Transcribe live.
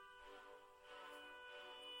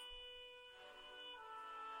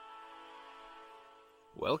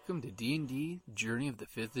Welcome to D&D Journey of the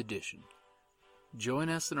 5th Edition. Join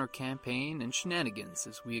us in our campaign and shenanigans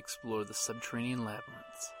as we explore the subterranean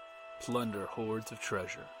labyrinths, plunder hordes of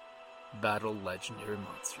treasure, battle legendary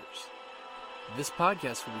monsters. This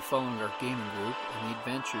podcast will be following our gaming group and the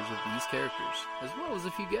adventures of these characters, as well as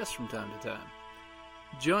a few guests from time to time.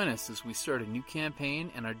 Join us as we start a new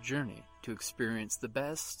campaign and our journey to experience the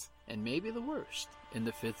best, and maybe the worst, in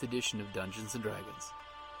the 5th edition of Dungeons & Dragons.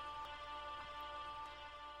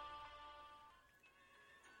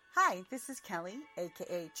 Hi, this is Kelly,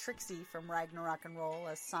 aka Trixie from Ragnarok and Roll,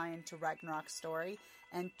 assigned to Ragnarok Story,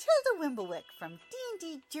 and Tilda Wimblewick from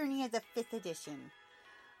D&D Journey of the 5th Edition.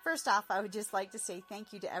 First off, I would just like to say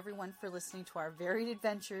thank you to everyone for listening to our varied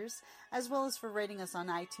adventures, as well as for rating us on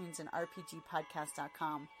iTunes and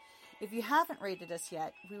RPGpodcast.com. If you haven't rated us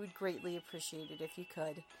yet, we would greatly appreciate it if you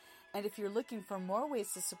could. And if you're looking for more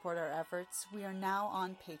ways to support our efforts, we are now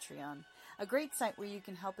on Patreon, a great site where you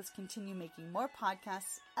can help us continue making more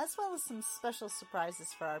podcasts, as well as some special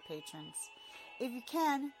surprises for our patrons. If you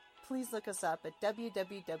can, please look us up at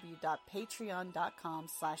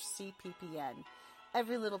www.patreon.com/cppn.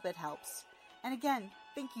 Every little bit helps. And again,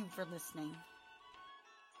 thank you for listening.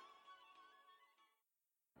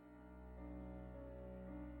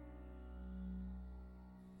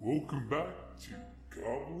 Welcome back to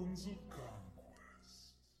Goblins of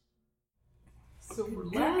Conquest. So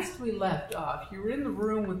last we left off, you were in the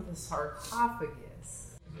room with the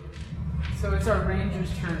sarcophagus. So it's our ranger's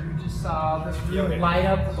turn. We just saw this room light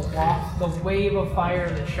up with the wave of fire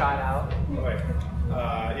that shot out. Okay.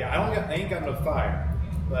 I ain't got no fire,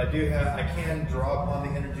 but I can draw upon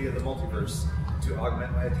the energy of the multiverse to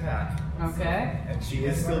augment my attack. Okay. And she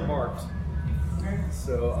is still marked.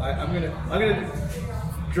 So I'm gonna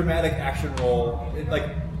dramatic action roll.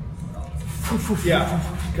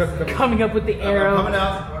 Coming up with the arrow. I'm coming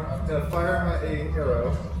out to fire my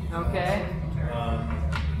arrow. Okay.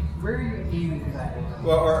 Where are you aiming that?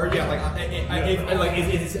 Well, are we gonna?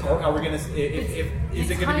 Is it gonna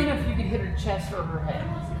high be? Enough you can hit her chest or her head.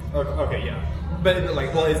 Okay, yeah. But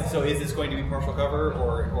is this going to be partial cover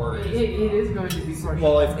or? It is going to be partial.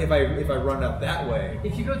 Well, if I run up that way.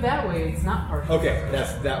 If you go that way, it's not partial. Okay,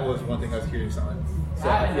 that was one thing I was curious on. So,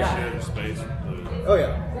 Share space. Oh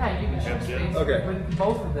yeah. Yeah, you can share space. Okay. With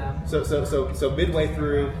both of them. So midway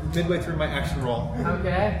through my action roll.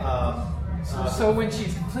 Okay. So when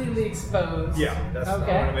she's completely exposed. Yeah. That's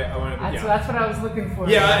okay. That's what I was looking for.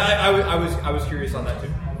 Yeah, I was curious on that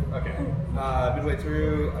too. Okay. Midway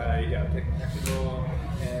through, take an action roll,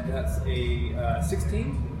 and that's a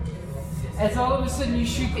 16. As all of a sudden you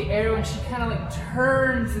shoot the arrow and she kind of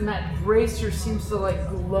turns and that bracer seems to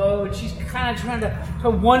glow and she's kind of trying to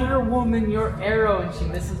Wonder Woman your arrow and she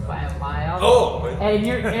misses by a mile. Oh! And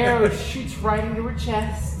your arrow shoots right into her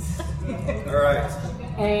chest. All right.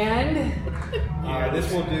 And this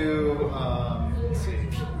will do. Let's see.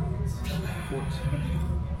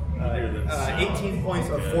 18 points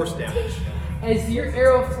of force damage. As your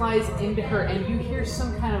arrow flies into her and you hear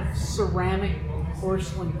some kind of ceramic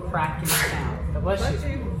porcelain cracking sound. Bless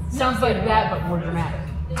you. Sounds like that, but more dramatic.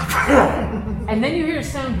 And then you hear a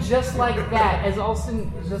sound just like that as all of a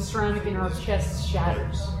sudden the ceramic in her chest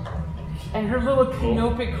shatters. And her little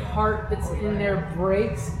canopic heart that's in there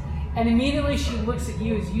breaks. And immediately she looks at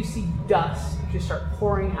you as you see dust just start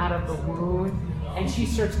pouring out of the wound. And she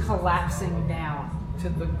starts collapsing down to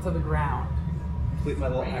the ground. Complete my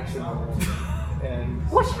little action roll. And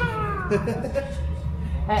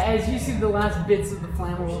as you see the last bits of the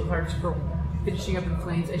flammable parts finishing up in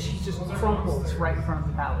flames, as she just crumples right in front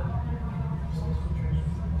of the paladin.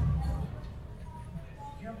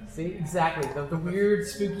 See, exactly. The weird,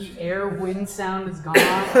 spooky air wind sound is gone.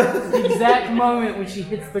 The exact moment when she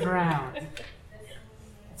hits the ground.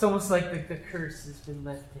 It's almost like the curse has been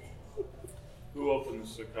lifted. Who opened the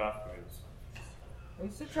sarcophagus?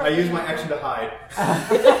 I use my action to hide.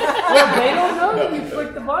 Well, they don't know that you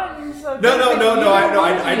clicked the button. So No.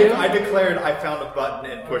 I declared I found a button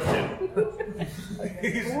and pushed it. What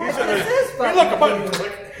is this button? Look, a button.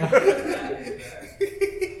 Click.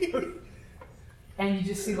 And you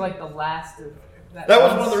just see the last of that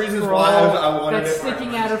was one of the reasons why I wanted that's it.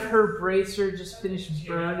 sticking out of her bracer just finished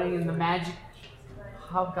burning, and the magic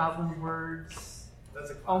hobgoblin words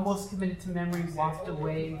almost committed to memory walked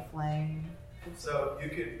away in flame. So you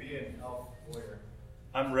could be an elf warrior.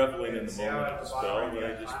 I'm reveling in the moment of the spell that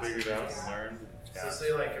I just figured out and learned. So say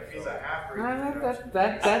if he's a half-breed.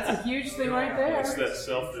 That's a huge thing right there. It's that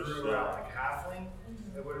selfish halfling,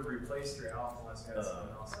 it would have replaced your elf unless you had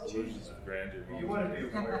someone else. illusions of grandeur. You want to be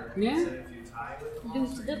aware. Yeah. So if you tie with them,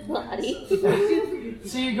 Lose the body.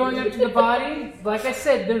 So you're going up to the body. Like I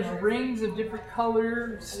said, there's rings of different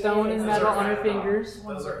color, stone and metal on her fingers.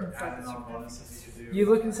 You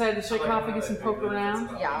look inside the sarcophagus and poke around.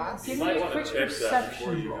 Yeah. Give me a quick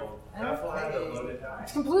perception roll.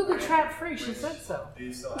 It's completely trap free. She said so.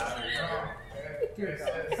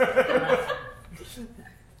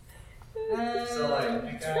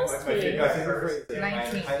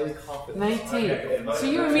 Highly confident. 19. So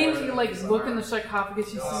you immediately look in the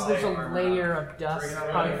sarcophagus. You see there's a layer of dust,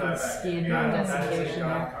 probably from skin and desiccation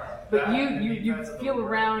there. But you feel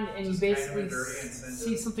around and you basically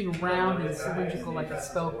see something round and cylindrical like a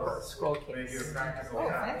scroll case. Oh,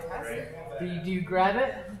 fantastic. Do you grab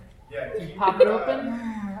it? Do you pop it open?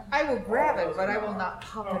 I will grab it, but I will not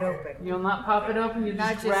pop it open. You'll not pop it open, you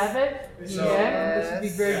Not just just- grab it? Yeah, this would be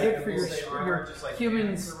very good for your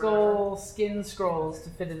human skull skin scrolls to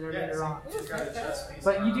fit in there later on.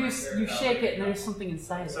 But you shake it and there's something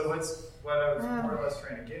inside it. So what I was more or less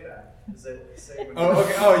trying to get at is that say when Oh,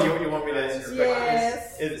 okay. Oh, you want me to inspect?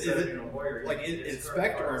 Yes. Is it like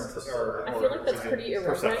inspect or I feel like that's pretty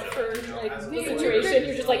irreverent perception? for like the situation.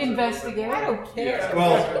 You're just like Investigate. I don't care.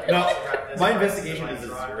 Well, no, my investigation is a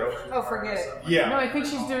 0. Oh, forget it. No, Yeah. I think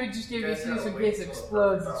she's doing just gave you a use in case it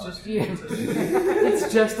explodes. It's just you.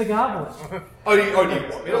 It's just a goblin. Oh, do you want me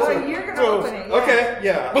to? Oh, you're gonna open it.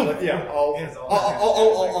 Yeah. Okay. Yeah.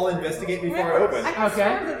 I'll investigate before I open. I can Okay.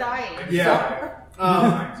 smell the dying. Yeah.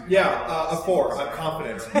 A 4. I'm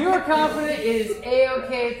confident. You are confident it is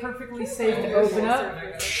A-OK, perfectly safe to open up.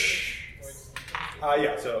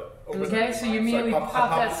 Yeah. So. Open. Okay, so you immediately So I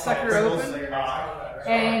pop that sucker open. Uh,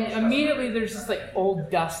 And immediately there's this old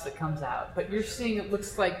dust that comes out. But you're seeing it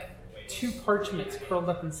looks like 2 parchments curled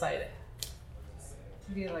up inside it.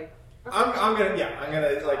 Be like, I'm gonna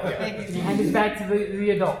You hand it back to the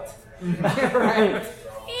adult. right.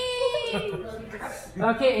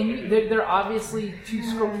 Okay, and they're obviously two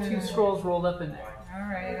scrolls rolled up in there. All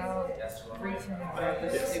right, I'll reach in and grab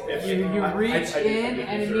this. You reach in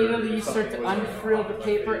and immediately you start to unfurl the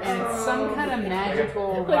paper, and it's some kind of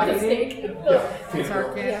magical like a writing. snake. It's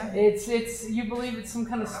arcana. It's you believe it's some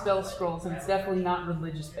kind of spell scrolls, and it's definitely not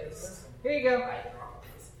religious based. Here you go.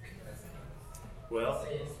 Well,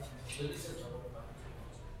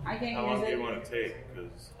 I can't how long use do you it. want to take?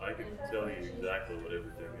 Because I can tell you exactly what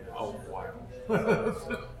everything is. Oh,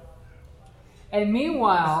 wow. And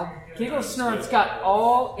meanwhile, Giggle Snort's got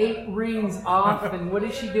all 8 rings off, and what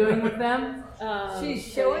is she doing with them? She's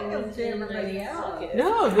showing them to everybody else.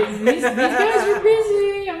 No, these guys are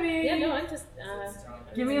busy. I mean, Yeah, no, I'm just.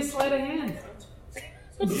 give me a sleight of hand.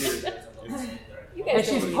 You And guys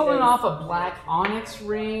she's don't pulling need off a black onyx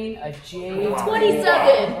ring, a jade. this.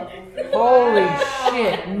 27. Holy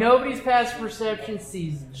shit! Nobody's past perception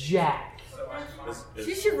sees jack.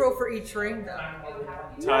 She should roll for each ring,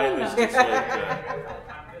 though. Ty, this is like,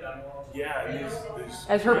 yeah, these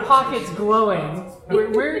As her pocket's glowing,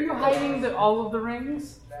 where are you hiding all of the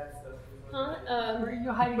rings? Huh? Where are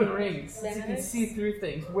you hiding the rings? So you can see through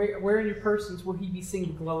things. Where in your persons will he be seeing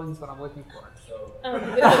the glowings when I'm looking for it?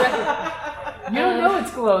 You don't know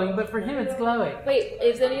it's glowing, but for him it's glowing. Wait,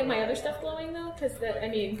 is any of my other stuff glowing though? Because does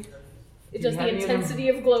you the have any intensity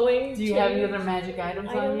of glowing? Do you have any change? other magic items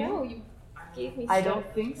I on don't you? know. You gave me. I stuff.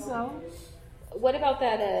 don't think so. What about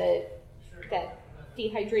that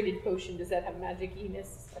dehydrated potion? Does that have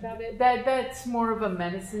magic-iness about it? That's more of a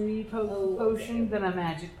medicine-y potion than a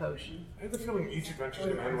magic potion. I have the feeling each adventure is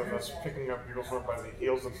going to end with us picking up Beetlesworth by the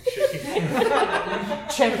heels and shaking.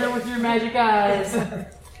 Check her with your magic eyes.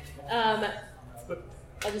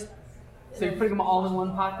 I'll just. So you're putting them all in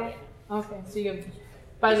one pocket? Okay, so you have...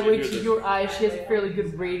 By the way, to your eyes, she has a fairly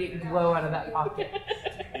good radiant glow out of that pocket.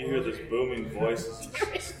 You hear this booming voice as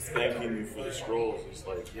he's thanking you for the scrolls. It's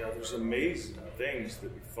like, yeah, there's amazing things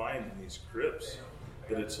that we find in these crypts.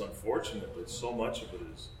 But it's unfortunate that so much of it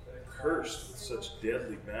is cursed with such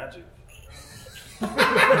deadly magic. Look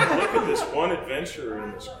at this one adventurer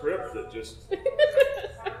in this crypt that just...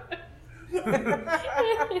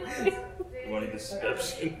 one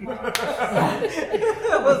deception.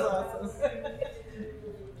 That was awesome.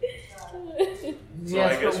 So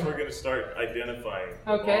Yes, I guess but- we're going to start identifying.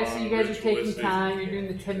 Okay, so you guys are taking ritualistic- time. You're doing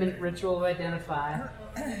the 10-minute ritual of identify.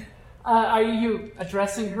 Are you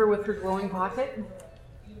addressing her with her glowing pocket?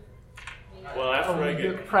 Well, after Or I you do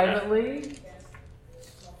get it privately?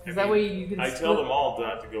 Is that way you can I split? tell them all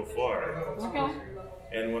not to go far. Okay.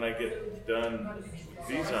 And when I get done with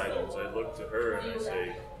these items, I look to her and I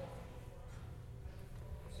say,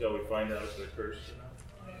 shall we find out if they're cursed or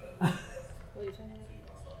not? What are you talking about?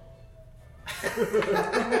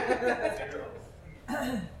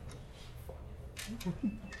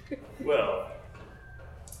 Well,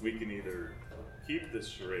 we can either keep this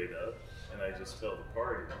charade up, and I just tell the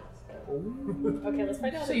party. Okay, let's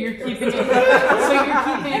find out. So you're keeping it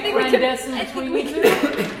clandestine between you two?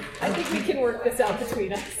 I think we can work this out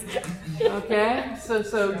between us. Okay, so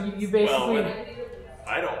you basically... Well,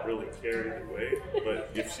 I don't really care either way, but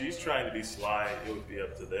if she's trying to be sly, it would be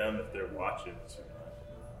up to them if they're watching us or not.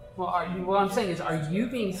 Well, what I'm saying is, are you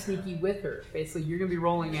being sneaky with her? Basically, you're going to be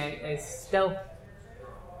rolling a stealth.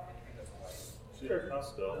 Sure, I'll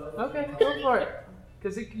stealth. Okay, go for it.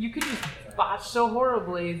 Because you could just botch so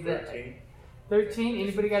horribly that... 13. 13?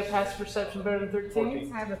 Anybody got a passive perception better than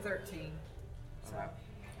 13? I have a 13.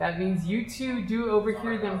 That means you two do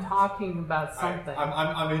overhear them talking about something.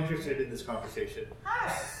 I'm interested in this conversation.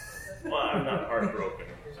 Well, I'm not heartbroken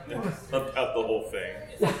about the whole thing.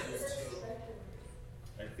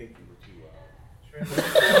 I think you were too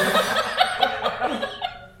loud.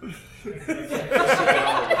 Sit down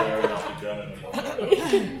over there and I'll be done in a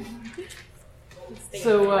moment.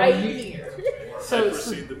 So, right you- here. I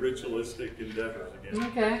proceed the ritualistic endeavors again.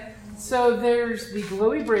 Okay. So there's the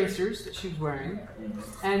glowy bracers that she's wearing,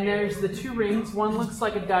 and there's the two rings. One looks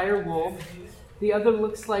like a dire wolf. The other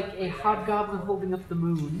looks like a hobgoblin holding up the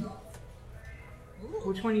moon.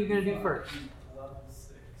 Which one are you going to do first?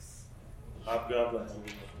 Hobgoblin.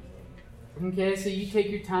 Okay, so you take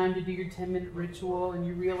your time to do your 10-minute ritual, and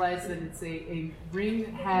you realize that it's a ring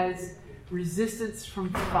that has resistance from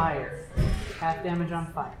fire. Half damage on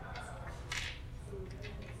fire.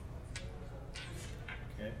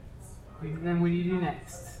 Okay. Then what do you do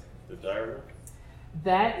next? The dire wolf.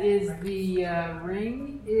 That is the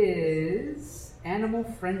ring is animal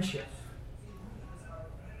friendship.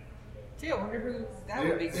 Gee, I wonder who that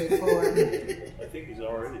would be good for. I think he's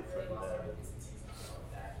already a friend of that.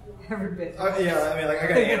 Every bit. Yeah, I mean, like I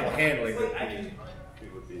got animal handling, but He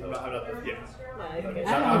would be I'm not the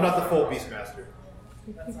Yeah, I'm not the full beastmaster.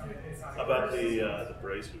 How about the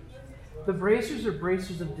bracers? The bracers are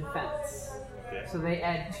bracers of defense. Okay. So they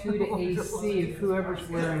add 2 to AC of whoever's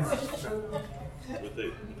wearing them.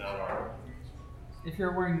 Without armor. If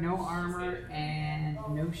you're wearing no armor and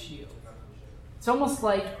no shield. It's almost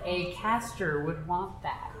like a caster would want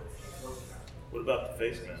that. What about the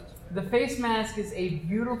face mask? The face mask is a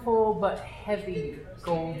beautiful but heavy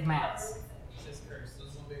gold mask.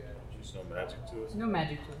 There's no magic to it. No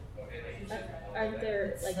magic to it. Aren't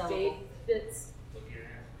there like jade bits?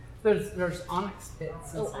 There's onyx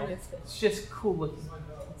bits. Oh, inside. onyx bits. It's just cool looking.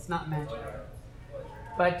 It's not magic.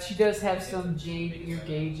 But she does have some jade ear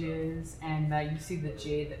gauges, and you see the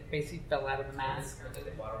jade that basically fell out of the mask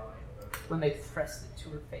when they pressed it to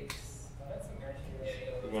her face.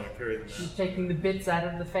 We want to carry the She's mask. taking the bits out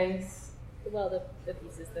of the face. Well, the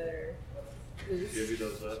pieces that are loose. Give you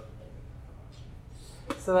those up.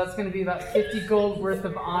 So that's going to be about 50 gold worth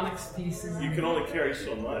of onyx pieces. You can only carry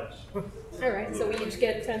so much. Alright, so we each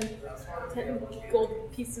get 10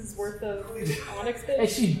 gold pieces worth of onyx And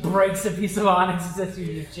bits. she breaks a piece of onyx and says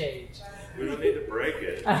you just change. We don't need to break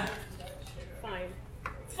it. Fine.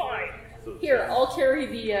 Fine. So Here, I'll carry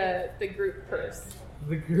the group purse.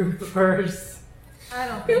 The group first. I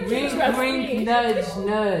don't think Wink, Trust wink, me. nudge,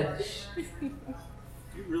 nudge.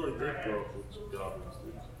 You really did go up with goblins,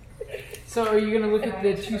 didn't you? So are you going to look at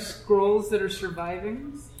the 2 scrolls that are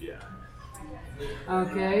surviving? Yeah.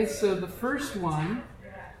 Okay, so the first one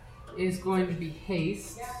is going to be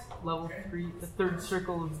haste, level 3, the 3rd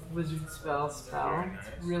circle of wizard spell.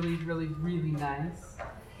 Really, really, really nice.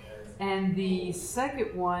 And the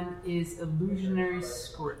second one is illusionary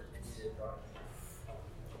script.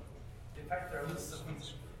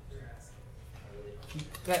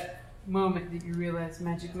 That moment that you realize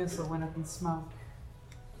magic missile went up in smoke.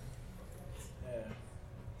 Yeah.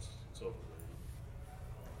 It's over.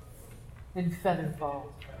 And featherfall.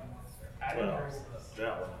 Well,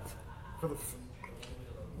 that one.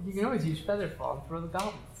 You can always use featherfall and throw the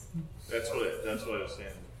goblins. That's what I was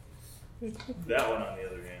saying. That one, on the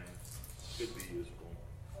other hand, could be useful.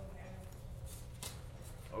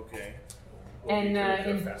 Okay. And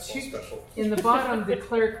in the bottom, the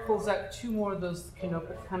cleric pulls out 2 more of those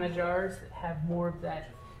canopic kind of jars that have more of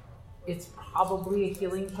that. It's probably a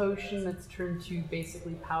healing potion that's turned to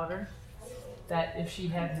basically powder. That if she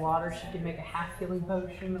had water, she could make a half healing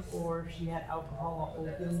potion, or if she had alcohol, a whole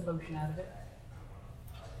healing potion out of it.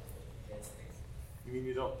 You mean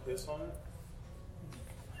you don't piss on it?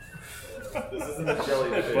 This isn't a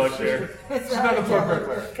jellyfish. Bugbear. it's not a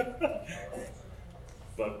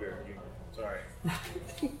Bugbear humor. Sorry.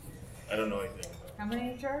 I don't know anything. How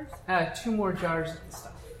many jars? 2 more jars of the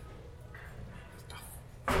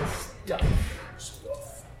stuff.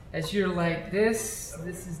 Stuff. As you're like, this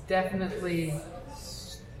is definitely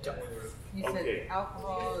stuff. You Okay. said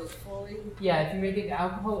alcohol is fully. Yeah, if you make it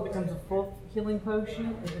alcohol, it becomes a full healing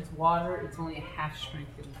potion. If it's water, it's only a half strength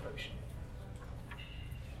healing potion.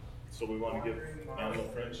 So we want to give animal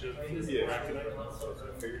friendship. Yeah.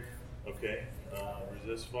 Draconite? Okay.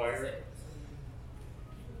 Resist fire.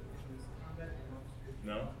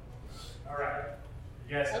 No. All right.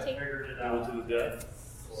 You guys have Okay. figured it Go out. to the death.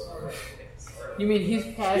 You mean he's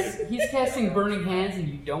casting burning hands and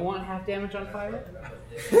you don't want half damage on fire?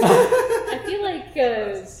 I feel like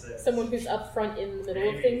someone who's up front in the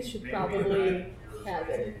middle of things should probably have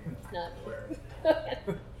it. Not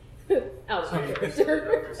out of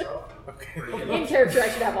character. In character, I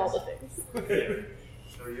should have all the things. Okay.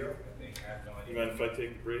 So you? You mind if I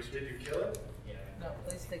take the bracelet? Did you kill it? No,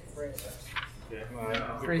 please take the break. Okay.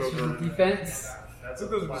 Brace for defense. That's So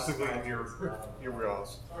those are basically in your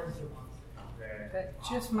wheelhouse. That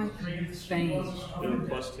just might be things. They're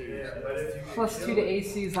 +2. But if you Plus 2 to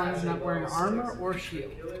AC as long as you're not wearing armor or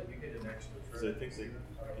shield. kill it, you get an extra Because I think they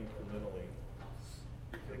incrementally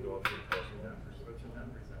they go up to the numbers. What's your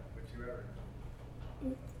numbers at? What you ever?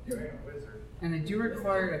 You ain't a wizard. And they do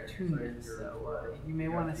require attunement, so you may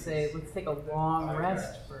want to say, let's take a long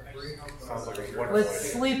rest first. Sounds like a wonderful Let's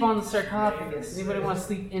idea. sleep on the sarcophagus. Anybody want to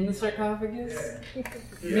sleep in the sarcophagus?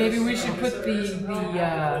 Maybe we should put the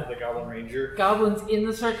The Goblin Ranger. goblins in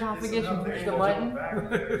the sarcophagus and push the button. No,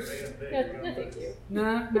 thank you.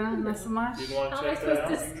 No, not so much. Didn't want How to am I check that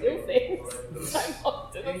supposed to out? steal things? I'm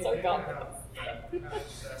locked in a sarcophagus.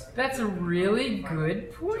 That's a really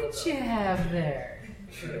good point you have there.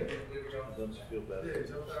 Don't you feel better?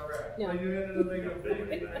 No. No,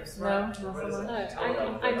 not so much.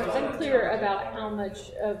 I'm unclear about how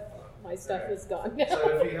much of my stuff is gone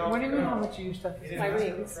now. What do you mean how much of your stuff is My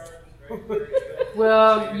rings.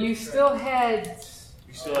 Well, you still had.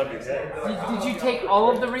 You still have your head. Did you take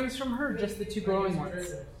all of the rings from her, or just the 2 glowing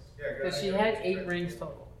ones? Because she had 8 rings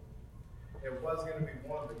total. It was going to be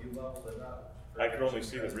one, but you leveled it up. I could only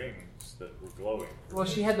see the rings that were glowing. Well,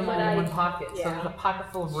 she had them all in one pocket, so there's a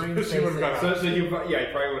pocket full of rings. She would've basically. gone So you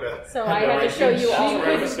probably would have. So I had to show you all She the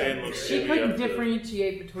Right, rings. saying, look, She we couldn't have to-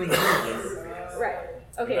 differentiate between the rings. Right.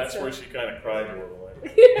 Okay, That's so. where she kind of cried a little.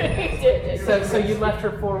 Like, did. So you left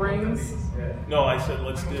her 4 rings? no, I said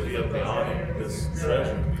let's divvy up the honor, this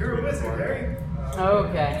treasure. You're a wizard, Harry.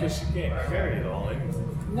 Okay. Because she can't carry it all anyway.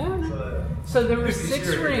 No. So there were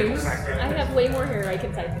 6 rings. I have way more hair I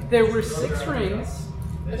can type. There were 6 rings.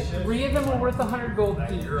 3 of them were worth 100 gold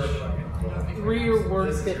each. 3 are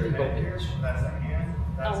worth 50 gold each.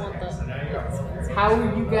 I want the. How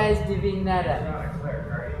are you guys divvying that up?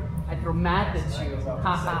 I throw math at you.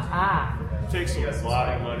 Ha ha ha. It takes a lot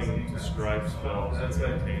of money to scribe spells and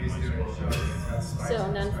maintain my spells. So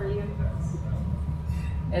none for you.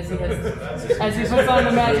 As he puts on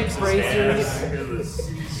the magic bracers.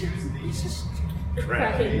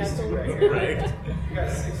 Cracking metal. Right.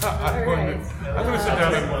 I'm going to sit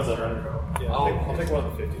down and One of the 100. I'll take one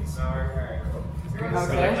of the 50s.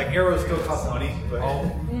 Okay. Like arrows still cost money, but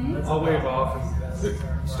I'll wave off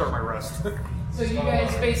and start my rest. So you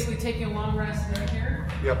guys basically taking a long rest in here?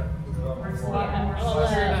 Yep.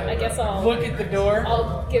 I guess I'll. Look at the door.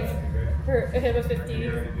 I'll give him a 50.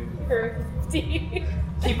 Her a 50.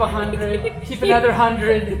 Keep 100. Keep another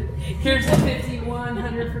 100. Here's a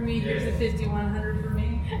 5100 for me. Here's a 5100 for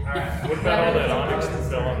me. Alright, what about all that onyx that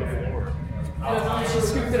fell on the floor? She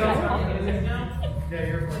scooped it all.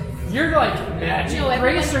 You're like magic No, everyone-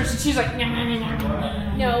 bracers, and she's like. "Nyah, nyah, nyah,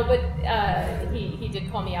 nyah." No, but he did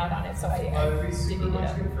call me out on it, so I divvied it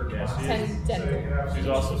up. Yeah, 10. she's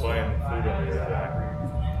also buying food on the back.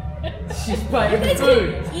 She's buying You guys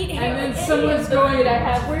food. can eat And then any someone's of the going, food I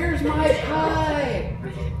have. "Where's my pie?"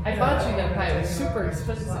 I bought you that pie. It was super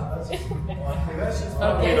expensive. Eat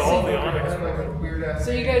Okay, all the so, onyx. so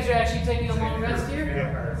you guys are actually taking a long rest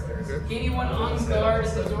here? Anyone on guard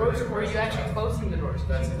at the doors, or are you actually closing the doors? You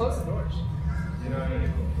can close the doors. We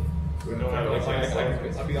know how to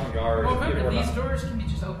I'll be on guard. Well, remember, these doors can be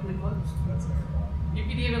just open and closed. You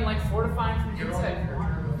could even like fortify them from the inside. I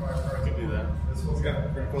can do that.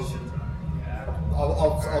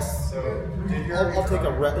 I'll take a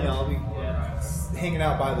I'll be hanging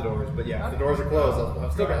out by the doors, but yeah, if the doors are closed,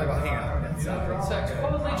 I'm still gonna hang out. So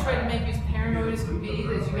totally try to make you as paranoid as can be as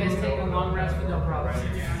you guys take a long rest with no problem.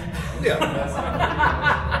 Yeah.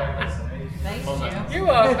 Thank you. You're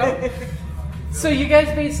welcome. So you guys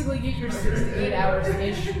basically get your 6 to 8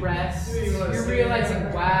 hours-ish rest. You're realizing,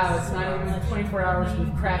 wow, it's not even 24 hours.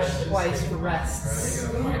 We've crashed twice for rests.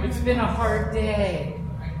 It's been a hard day.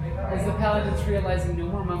 As the paladin's realizing, no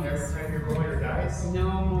more mummies. No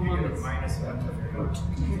more mummies.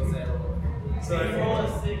 So,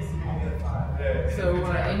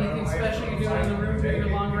 anything special you do in the room during your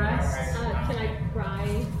long rest? Can I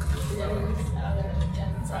pry Shenanigans out of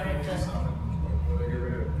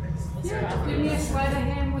Yeah, give me a sleight of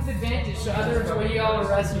hand with advantage. So others, when you all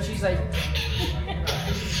rest, and she's like,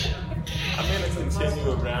 I'm going to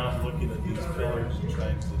continue around looking at these pillars and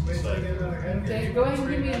trying to decipher. okay, go ahead and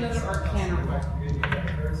give me another Arcana roll.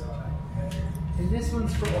 And this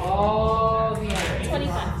one's for all the enemies.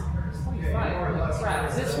 25. 25, holy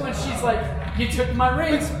crap. This one, she's like, you took my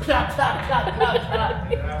rings, plop, plop, plop, plop,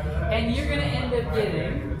 plop. And you're going to end up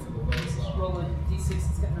getting, roll a d6,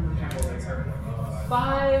 it's got numbers on it.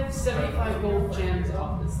 575 gold gems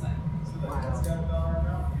off this thing.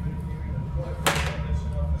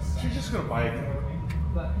 She's just gonna buy it.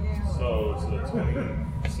 But, So it's a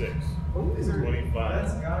 26. 25.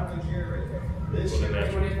 With a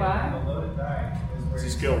natural. 25? It's a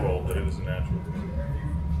skill roll, but it was a natural.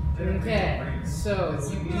 Okay, so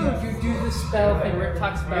you do the spell thing where it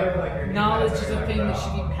talks about knowledge is a thing that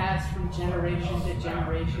should be passed from generation to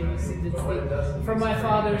generation. You see, it's like, from my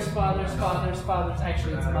father's fathers.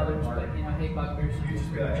 Actually, it's mothers, but hey, bugbears, you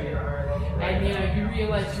just go to jail. And you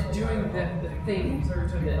realize you're doing the thing to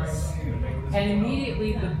this, and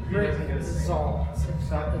immediately the brick dissolves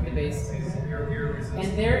at the base,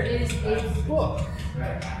 and there is a book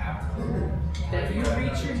that you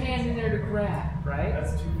reach your hand in there to grab, right?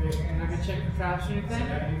 You're not gonna check for traps or anything?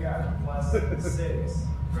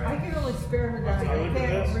 I can only spare her die. I Look at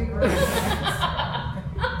can't this. regrow.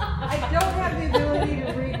 I don't have the ability to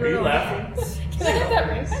regrow. Are you laughing? Can I have that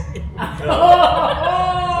ring?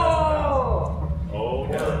 Oh! Oh,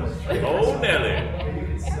 Nelly.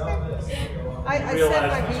 I You said my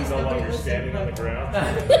realize that beast you're no would be longer standing on the listening, ground?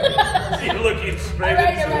 You're looking straight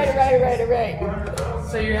Alright.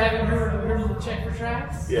 So you're having her check for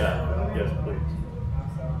traps? Yeah, yes, please.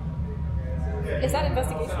 Is that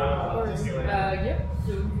investigation? Or is Yep.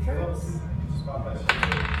 So traps.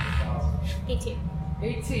 18.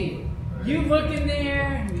 18. You look in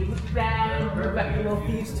there, you look around, you got your little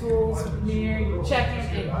thieves' tools in there, you're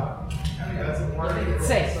checking, and it's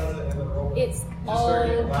safe. It's all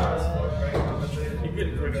You're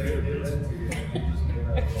getting pretty good at this.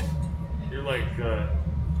 You're like 2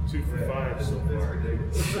 for 5 so far.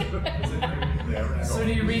 So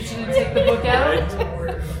do you reach in and take the book out?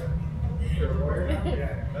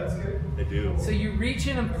 I do. So you reach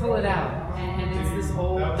in and pull it out, and it's this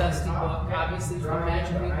old dusty book, obviously from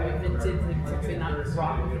magically invented, it's been on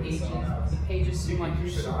rock for ages. The pages seem like they're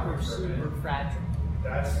super, super fragile. So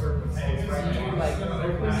you like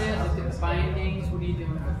open it, look at the bindings, what are you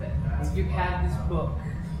doing with it? You have this book.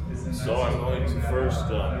 So I'm going to first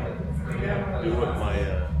do what my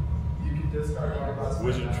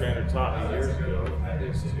wizard trainer taught me years ago. That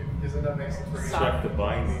is to check the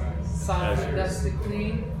binding. Soft, dusty,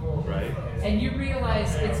 clean. Right? And you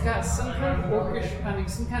realize it's got some kind of orcish,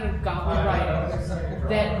 some kind of goblin writing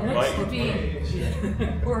that looks to be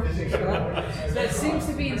that seems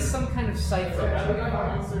to be in some kind of cipher.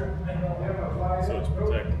 So it's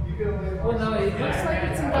protected. Well, no, it looks like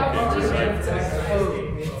it's in goblin but it's a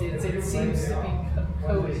code. It seems to be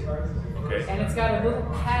coded, Okay. and it's got a little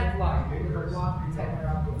padlock with a lock type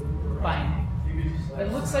binding. It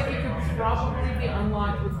looks like it could probably be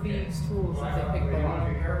unlocked with thieves' tools if they pick the lock.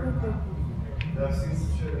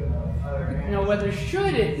 Now, whether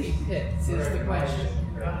should it be picked is the question.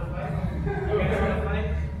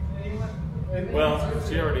 Well,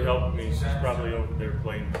 she already helped me. She's probably over there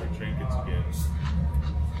playing with her trinkets again.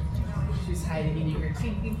 She's hiding in your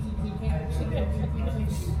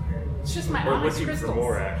It's just my We're honest looking crystals. for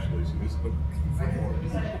more, actually. She was looking for more.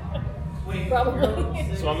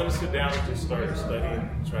 Probably. So I'm going to sit down and just start studying,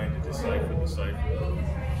 trying to decipher the cipher.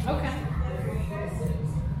 Okay.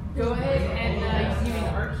 Go ahead and give me an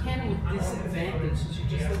Arcana with disadvantage. You're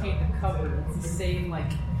just looking at the cover. It's the same,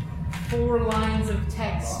 like, 4 lines of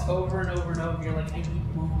text over and over and over. You're like, I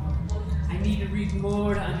need more. I need to read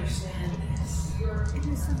more to understand this.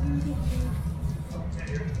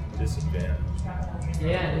 Disadvantage.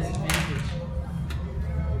 Yeah, disadvantage.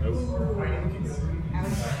 Nope.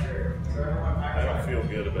 I don't feel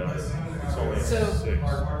good about it. It's only a 6.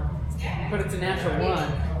 But it's a natural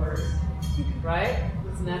 1. Right?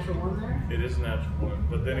 It's a natural 1 there? It is a natural 1.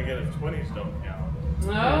 But then again, if 20s don't count.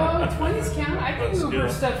 No, 20s count. I can But Uber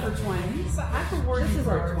still. stuff for 20s. I can work you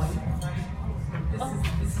for a 20.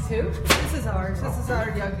 This is who? This is ours. This is our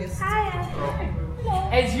youngest.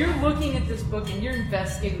 As you're looking at this book and you're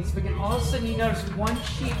investigating this book, and all of a sudden you notice one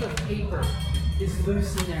sheet of paper is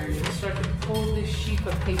loose in there. You start to pull this sheet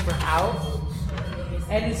of paper out.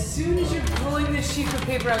 And as soon as you're pulling this sheet of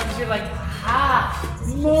paper out, because you're like,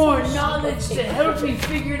 more knowledge to help me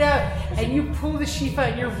figure it out. And you pull the sheet out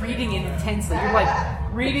and you're reading it intensely. You're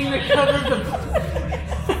like reading the cover of the book.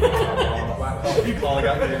 You calling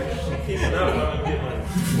out there?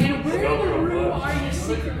 And where in the room are you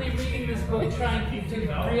secretly reading this book trying to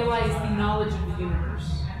realize the knowledge of the universe?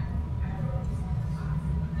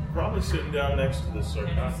 Probably sitting down next to the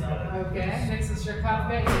sarcophagus. Okay, next to the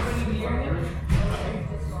sarcophagus. Anybody near him?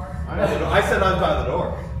 I said I'm by the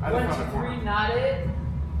door. 1, 2, 3, not it.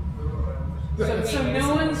 So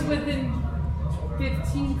no one's within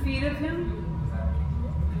 15 feet of him?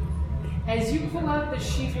 As you pull out the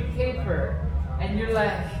sheet of paper, and you're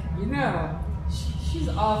like, you know, she's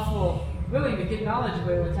awful willing to get knowledge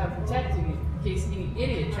away without protecting it in case any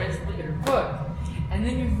idiot tries to look at her book. And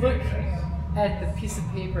then you look at the piece of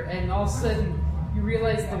paper, and all of a sudden you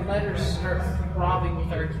realize the letters start throbbing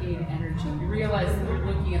with arcane energy. You realize that you're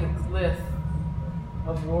looking at a glyph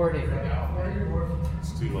of warding.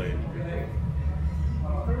 It's too late.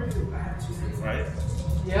 Right?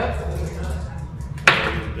 Yep.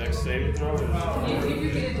 Dex save throw? You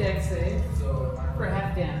get a dex save for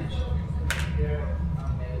half damage.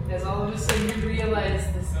 As all of a sudden you realize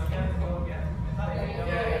this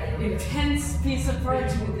intense piece of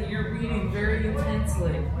parchment that you're reading very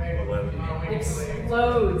intensely 11.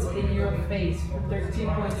 explodes in your face for 13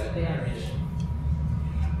 points of damage.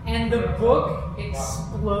 And the book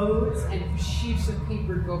explodes and sheets of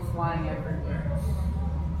paper go flying everywhere.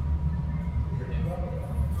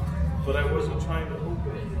 But I wasn't trying to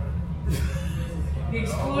open it. The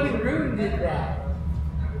exploding room did that.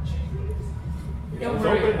 Don't It's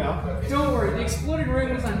worry. open now. Don't worry. The exploding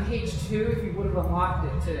room was on page 2 if you would have unlocked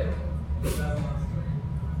it too.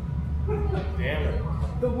 Damn it.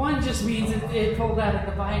 The 1 just means it pulled out of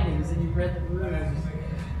the bindings and you read the rules.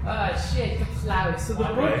 Shit, the flowers. So the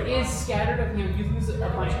book is scattered up. You lose a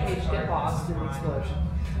bunch of pages, get lost in the explosion.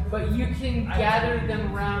 But you can gather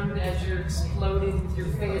them around as you're exploding with your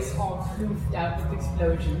face all poofed out with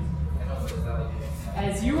explosions.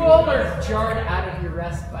 As you all are jarred out of your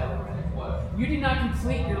rest, by the way. You did not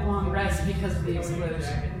complete your long rest because of the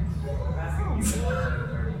explosion.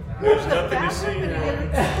 There's nothing to see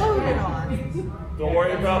here. Exploded on. Don't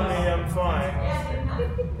worry about me, I'm fine.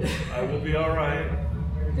 I will be alright.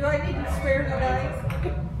 Do I need to spare the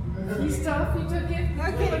dice? You stopped, you took it.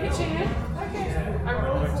 Okay. Look at you. Okay. I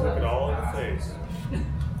rolled I took it for all in the face.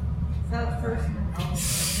 Sounds personal.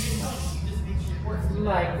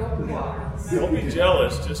 like a boss. Don't be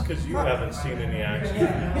jealous just because you haven't seen any action.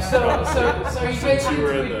 So you guys You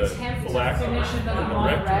were in to the attempt to phylactery, finish in the another long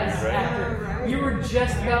rectory, rest right? after you were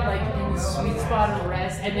just about like in the sweet spot of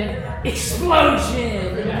rest, and then explosion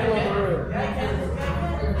in the middle of the room,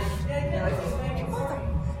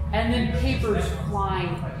 and then papers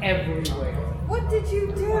flying everywhere. What did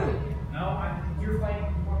you do?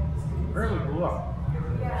 Apparently blew up.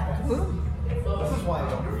 Who? This is why I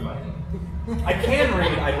don't read. I can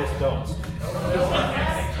read, I just don't.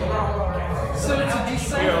 So to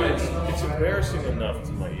decide, It's embarrassing enough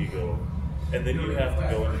to my ego, and then you have to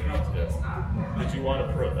go into detail. Did you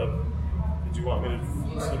want me to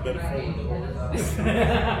submit a full report?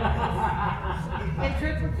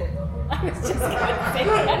 Interpreted. I was just going to say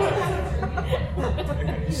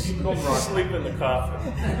that. Sleep in the coffin.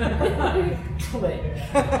 click.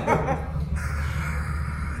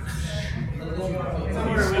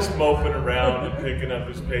 He's just moping around and picking up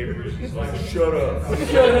his papers. He's like, shut up.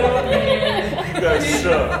 Shut up, man. You guys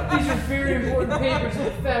suck. These are very important papers for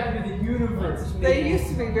the fabric of the universe. They used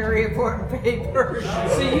to be very important papers.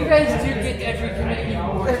 So you guys do get every commitment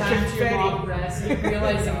more They're time to your confetti. long rest. You're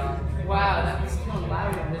realizing, wow, that was kind of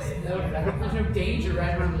loud in this note. There's no danger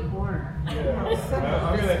right around the corner.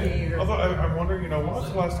 Although I'm wondering, when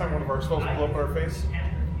was the last time one of our spells blew up in our face?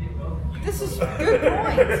 This is a good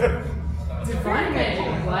point. Divine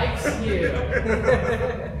Magic likes you.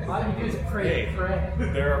 All you do is pray and pray.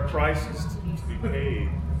 There are prices to be paid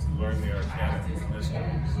to learn the arcana mysteries.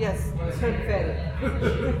 Yes, confetti.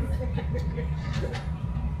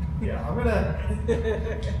 Yeah, I'm gonna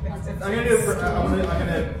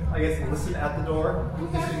I guess listen at the door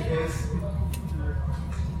just in case.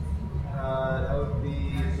 That would be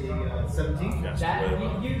the 17th.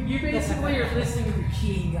 That, you basically are listening to the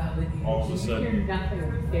king of it. All of a You sudden, hear nothing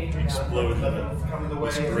with danger. Exploded. Nothing's coming the way.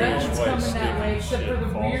 Nothing's coming that way except for the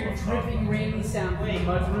Falls weird on top. dripping rainy sound from the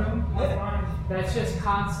mudroom. That's just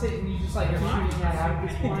constant, and you just like are shooting that out at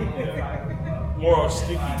this point. More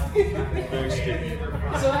sticky. Very sticky.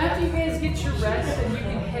 So after you guys get your rest and you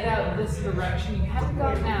can head out this direction, you haven't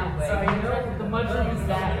gone that way. You know that the mudroom is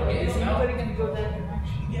that way. Is anybody going to go that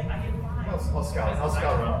direction? I'll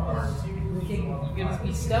scout around. Okay, you gonna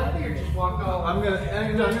be stealthy or just walk all? I'm gonna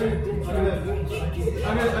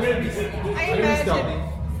be stealthy.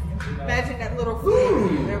 Imagine that little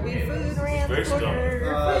food. There'll be food around the Very corner.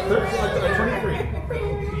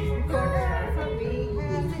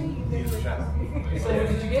 23. So what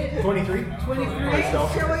did you get? 23. 23.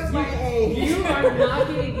 Showing my age. You are not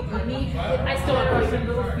getting any hit. I still don't know your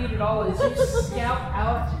little feet at all. As you scout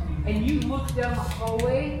out and you look down the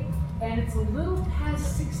hallway, and it's a little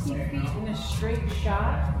past 60 feet in a straight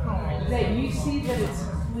shot, that you see that it's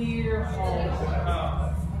clear hallway.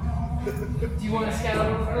 Do you want to scout a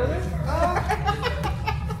little further?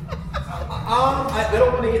 I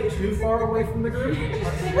don't want to get too far away from the group.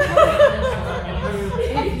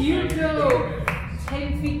 If you go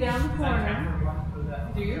 10 feet down the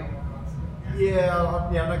corner, do you? Yeah,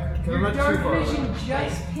 I'm not Your too dark far vision away.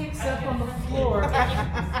 just picks up on the floor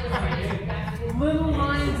little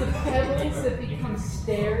lines of pebbles that become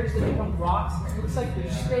stairs, that become rocks. It looks like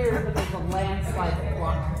there's stairs, but there's a landslide that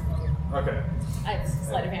blocks it. Okay. I have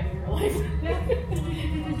sleight of hand in real life.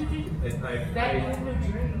 That is no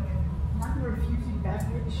drink. I'm not going to refuse you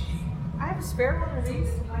beverage. I have a spare one of these.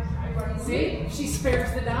 See? She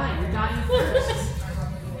spares the dying. You're dying first.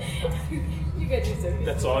 You guys are so good.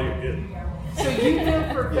 That's all you're getting. So you know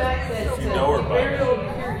for a fact that You know her the by burial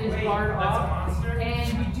here is barred off, and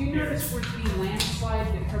you do notice where the landslide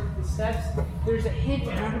that covered the steps, there's a hint,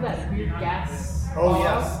 remember that weird gas? Oh, fog?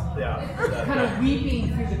 yes. Yeah. Kind of weeping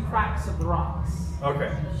through the cracks of the rocks.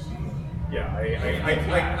 Okay. Yeah,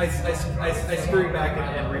 I scurry back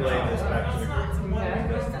and relay this back to the group.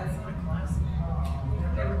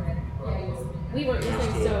 We weren't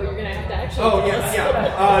listening, so you're gonna have to actually. Oh tell yeah, us.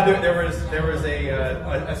 yeah. There was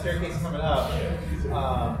a staircase coming up,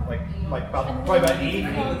 like probably about 80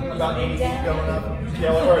 feet going up.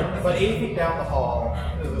 Yeah, or about 80 feet down the hall.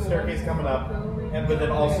 There's a staircase coming up, but then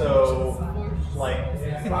also like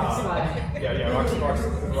rock slide,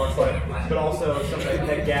 but also some of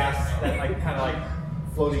that gas, that like kind of like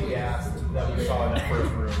floating gas that we saw in that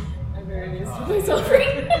first room. I'm very amused with myself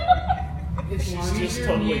right now. She's just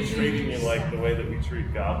totally treating me like the way that we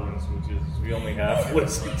treat goblins, which is we only have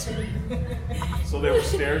listened to. So there were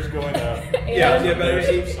stairs going up. Yeah, but There's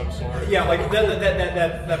of some sort. Yeah, like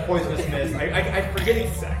that poisonous mist. I forget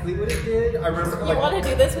exactly what it did. I remember. You Like, want to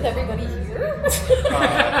do this with everybody here?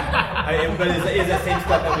 but is that same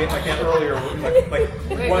stuff that we like that earlier, like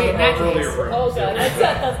one of our earlier rooms? Oh god, that's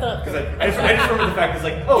not. Because I just remember the fact it's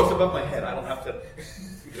like, oh, it's above my head. I don't have to.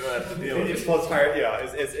 You don't have to deal with It it. floats higher. Yeah,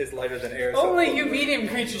 it's lighter than air. So. Only you medium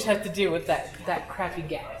creatures have to deal with that crappy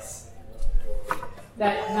gas.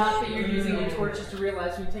 That, not that you're using your torches to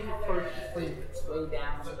realize when you take your torch, it explode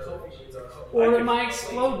down. Or it might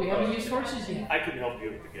explode. We haven't used torches yet. I can help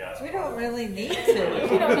you with the gas. We don't really need to.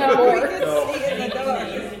 We don't know more. We can see in the dark.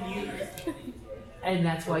 And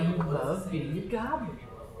that's why you love being a goblin.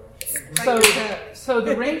 So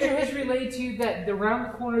the ranger has relayed to you that around the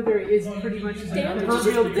corner there is pretty much the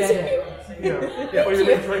proverbial dead end. Yeah, well, you're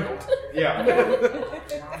being strangled. Yeah.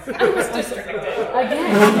 I was distracted.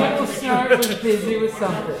 Again, Nickel Snart was busy with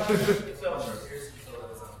something.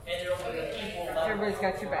 Everybody's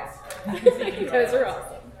got your back. You guys are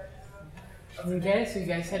awesome. Okay, so you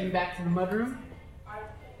guys heading back to the mudroom?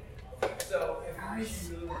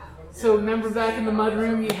 So remember back in the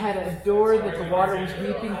mudroom you had a door that the water was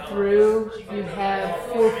weeping through. You had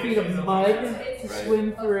 4 feet of mud to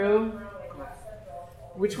swim through.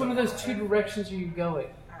 Which one of those two directions are you going?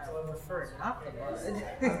 I would prefer not the mud.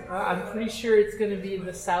 I'm pretty sure it's going to be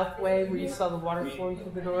the south way where you saw the water flowing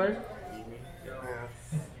through the door.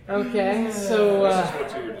 Okay, so... This is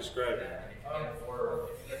what you were describing.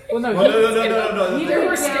 well, no, No. you There were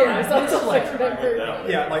were stairs. down That's this all I way. remember.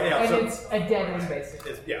 And So it's a dead end,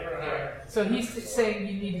 basically. yeah. So he's saying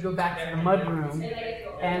you need to go back to the mudroom,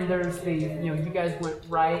 and there's the, you guys went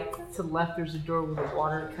right to the left. There's a door where the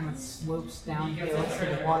water kind of slopes downhill, so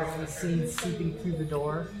the water can be seen seeping through the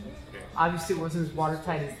door. Obviously, it wasn't as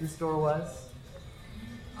watertight as this door was.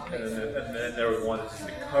 And then there was one that's just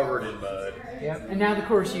covered in mud. Yep. And now, of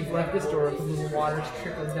course, you've left this door open, and the water's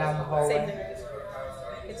trickling down the Same hallway. thing.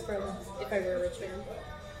 It's from If I Were a Rich Man.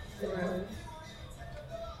 The Road.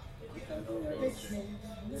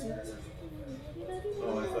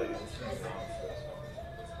 Oh, I thought you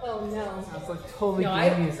Oh no. Sounds like totally No,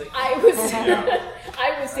 game music.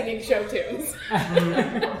 I was singing show tunes.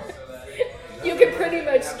 You can pretty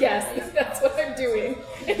much guess that that's what I'm doing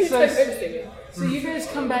anytime I'm singing. So you guys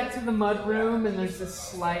come back to the mud room, and there's this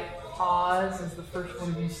slight pause as the first one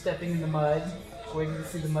of you stepping in the mud, waiting to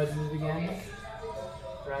see the mud move again.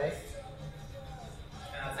 Right?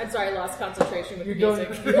 sorry, I lost concentration with You're the going,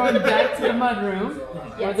 music. you're going back to the mud room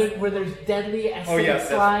Yes. where there's deadly acidic Oh, yes,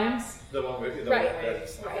 that's- slimes. The one with the Right. one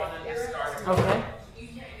that's Yes. Okay.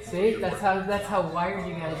 See, that's how wired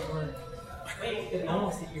you guys were. It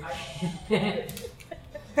almost hit your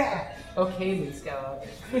okay, Luke Skywalker.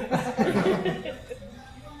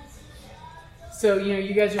 So,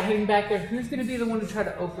 you guys are heading back there. Who's going to be the one to try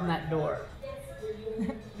to open that door?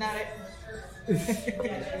 Not it.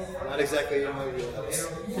 not exactly in my wheelhouse.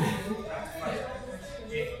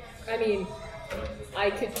 I mean, I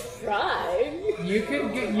could try. You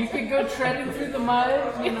could go treading through the mud,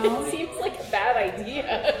 It seems like a bad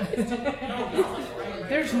idea.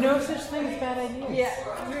 There's no such thing as bad ideas. Yeah.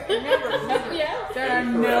 Never. Yeah. There are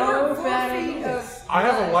no 4 bad feet ideas. of I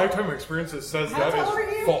have a lifetime experience that says How that tall are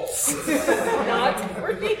is you? false. Not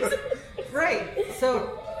for reason. right.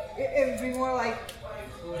 So it would be more like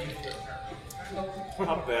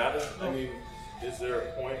How bad is is there a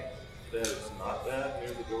point that it's not bad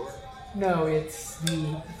near the door? No,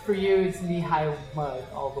 for you, it's knee-high mud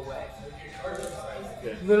all the way.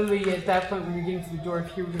 Okay. Literally, at that point, when you're getting to the door,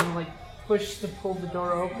 if you were gonna push to pull the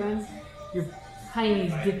door open, your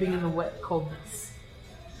hiney's dipping in the wet coldness.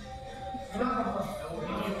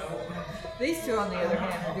 these two, on the other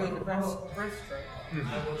hand, are doing the breaststroke.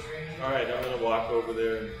 All right, I'm gonna walk over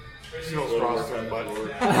there and Still go to straws work to on the the butt.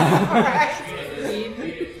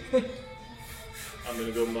 door. I'm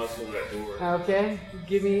gonna go muscle that door. Okay,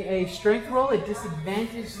 give me a strength roll at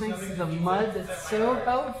disadvantage thanks to the mud that's so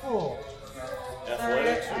helpful.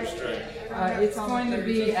 Athletics or strength? It's going to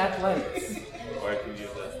be athletics. Or I can use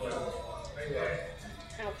athletics.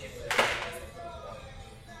 Ouch.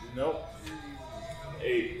 Nope.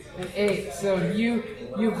 8. An 8. So you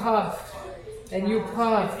huff and you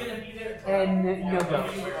puff and no go.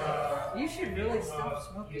 You should really stop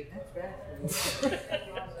smoking. That's bad for you.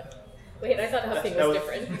 Wait, I thought huffing was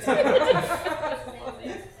different.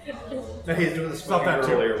 No, he's doing the not smoking that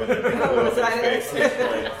too. earlier when they Oh, was I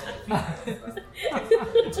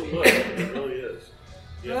It's a look. It really is.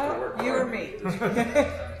 You have to work Well, you or hard. me.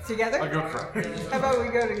 Together? I go try. How about we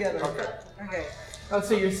go together? Okay. Okay. Oh,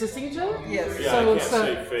 so you're assisting each other? Yes. Yeah, I So, can't so,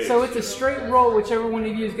 say face. so it's a straight roll. Whichever one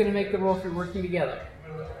of you is going to make the roll if you're working together.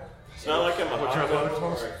 It's not like I'm a What's your hot athletics dog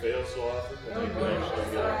bonus? where I fail so often that you can actually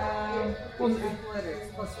get it. Well, Athletics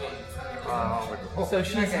plus 1. so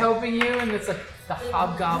she's Okay. helping you, and it's like the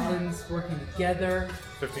hobgoblins working together.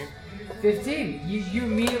 15. 15. You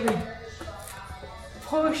immediately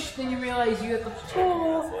push, then you realize you have to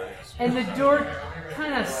pull, and the door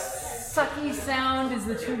kind of sucky sound as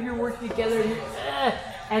the two of you are working together,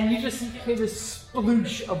 and you just hear this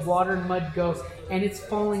sploosh of water and mud go, and it's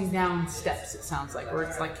falling down steps, it sounds like, or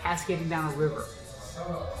it's like cascading down a river.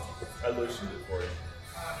 I loosened it for you.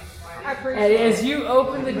 I And appreciate as you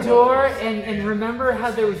open the door, and remember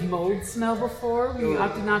how there was mold smell before when you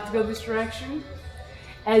opted not to go this direction?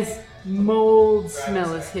 As mold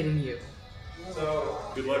smell is hitting you.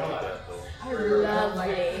 Good luck with that, though.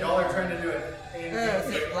 Lovely. Y'all are trying to do it. Is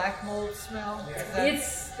it black mold smell?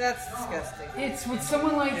 That's disgusting. It's would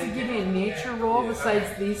someone like to give me a nature roll besides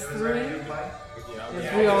these three?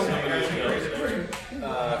 If we all 14.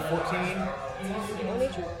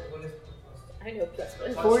 I know plus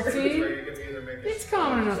 1. 14. It's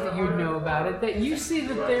common enough that you'd know about it. That you see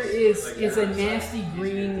that there is a nasty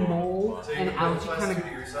green mold and algae kind of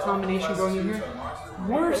combination going in here.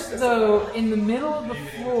 Worse though, in the middle of the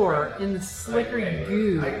floor, in the slickery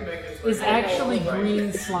goo, is actually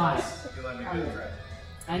green slime.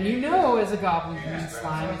 And you know, as a goblin, green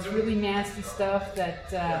slime, it's really nasty stuff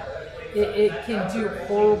that it can do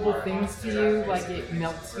horrible things to you, like it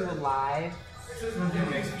melts you alive.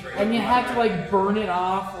 And you have to burn it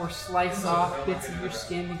off or slice off bits of your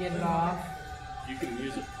skin to get it off. You can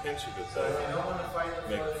use a pinch of it, though, to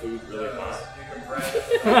make food really hot.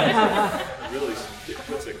 It really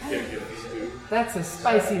puts a kick in the stew. That's a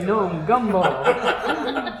spicy gnome gumbo.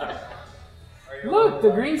 Look, the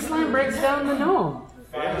green slime breaks down the gnome.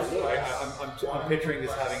 I'm picturing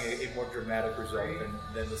this having a more dramatic result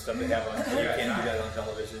than the stuff they have on. You can't do that on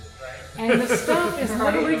television. And the stuff is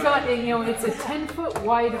literally got it's a 10-foot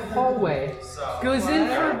wide hallway. Goes in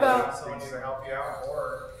for about.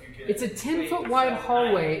 It's a 10-foot wide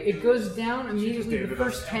hallway. It goes down immediately the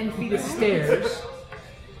first 10 feet of stairs.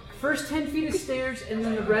 First 10 feet of stairs, and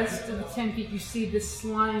then the rest of the 10 feet, you see this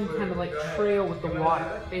slime kind of trail with the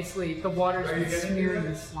water. Basically, the water's been smearing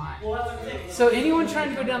the slime. So anyone trying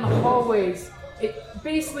to go down the hallways, it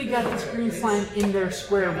basically got this green slime in their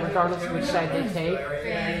square, regardless of which side they take.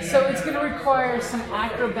 So it's going to require some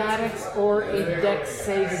acrobatics or a dex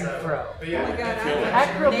saving throw. Oh my god,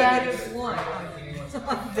 Acrobatics. -1.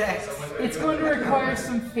 It's going to require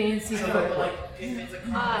some fancy footwork.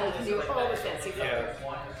 I do all the fancy Yeah.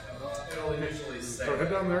 So head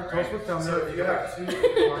down there, tell us what's down there. No, it's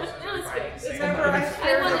good. Remember, I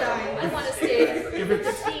scared her dying. I want to stay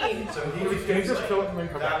pristine. Can you just kill it and then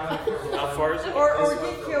come back? How far is it? Or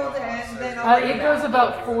get killed and then I'll bring It it goes back.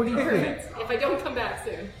 about 40 feet. If I don't come back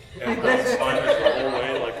soon. And it's fine the whole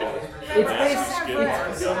way like a massive skin.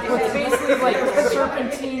 It's basically like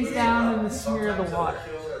serpentines down in the smear of the water.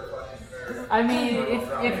 I mean,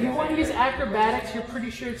 if you want to use acrobatics, you're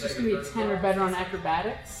pretty sure it's just going to be a 10 or better on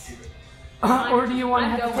acrobatics. Or do you want to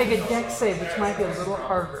have to take a dex save, which might be a little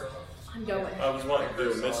harder? I'm going. I was wanting to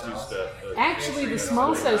do a Misty step. Actually, the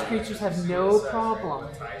small-sized creatures have no problem.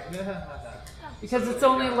 Because it's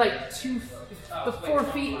only like 4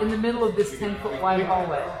 feet in the middle of this 10-foot wide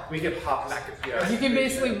hallway. We can hop back and forth. You can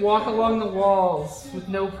basically walk along the walls with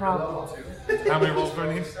no problem. How many rolls do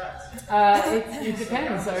I need? It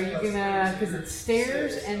depends. Are you gonna? Because it's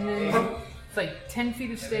stairs, and then it's like 10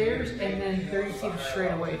 feet of stairs, and then 30 feet of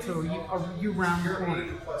straightaway. So you round the corner.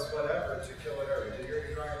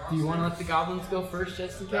 Do you want to let the goblins go first,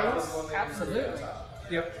 just in case? Absolutely.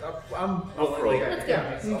 Yep, I'm I'll throw it. Let's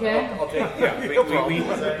go. Okay. I'll take. Yeah,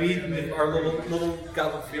 we our little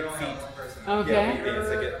goblin feet. Okay.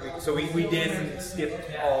 Yeah, so we did and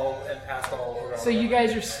skipped all and passed all around. So you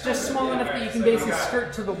guys are just small enough that you can basically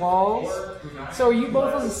skirt to the walls. So are you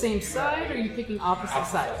both on the same side, or are you picking opposite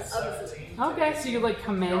sides? Okay, so you're like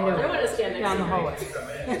commando I don't want to stand next down to the you. hallway.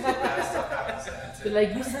 You're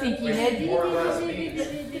like, you stinky head.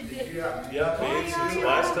 Yeah, Pete, since the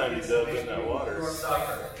last time you dove in that water.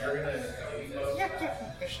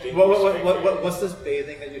 What's this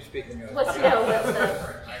bathing that you're speaking of? What's that?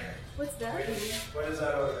 What's that? What is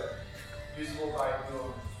that over there? Usable by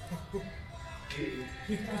whom?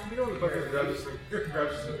 You know what the fuck grabs this thing?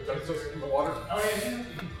 Grabs this dumps us in the water. Alright.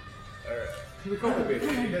 Look over, baby.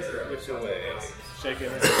 Which way? Shake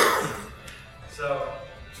it. So,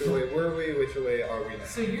 Which way were we? Which way are we now?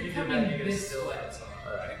 So you're coming this way.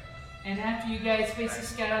 Alright. And after you guys basically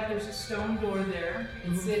scout out, there's a stone door there.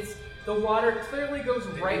 It sits. The water clearly goes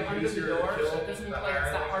right under the door, so it doesn't look like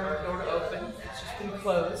it's that hard of a door to open. It's just been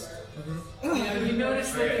closed. You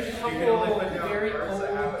notice that there's a couple very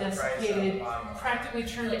old, desiccated, practically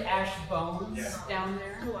turned to ash bones down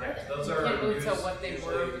there. those You are can't really tell what they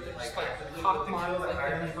were, but they're just like the pock marks, like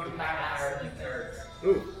they've been burned by acid.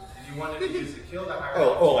 Ooh. If you wanted to use the kill the higher.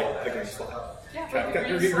 Oh, like the green slime. Yeah, Okay, like the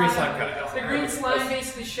okay, green green slime. slime kinda. The green slime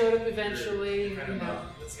basically showed up eventually. You know.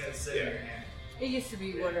 It's gonna sit in your hand. It used to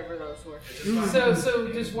be whatever those were. So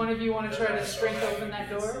does one of you want to try to strength open that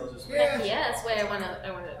door? Yes. Wait, I want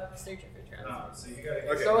to search it for traps. So you gotta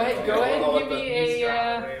Okay. Go ahead I'll and give me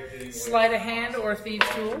a sleight of hand or thieves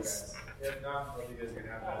tools. If not, what you guys are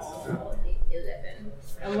gonna have that stuff.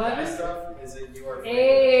 11. 11? Stuff is that you are.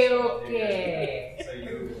 Okay. So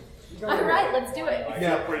you. All right, let's do it.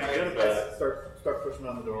 Yeah, Pretty good about it. Start pushing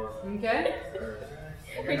on the door. Okay.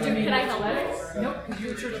 Wait, can I help Athletics? you? Nope, because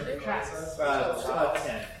you're in charge of the traps.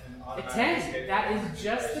 10. A 10. That is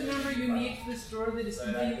just the number you need for this door that is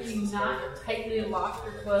completely not tightly locked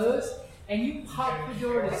or closed. And you pop the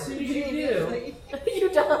door, and as soon as you do, You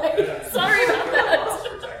died. Sorry about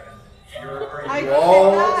that.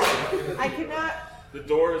 I cannot The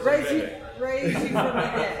door is a raise you mimic. from the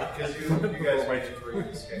dead. Because you guys wait for you to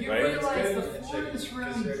escape. you Right. realize the floor of this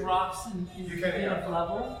room drops in You kinda bit got of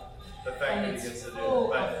level. The fact And that he it's gets to do full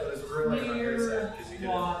it, but of it's really not very clear sad because you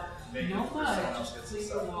didn't water. make it No where mud, someone else just gets to clear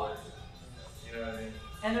suffer. water. You know what I mean?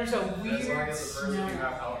 And there's a As long weird as the person smell. you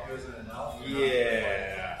have out goes in and out.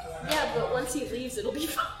 Yeah. Yeah, but once he leaves, it'll be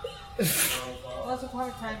fine. Once upon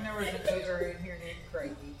a time, there was a neighbor in here named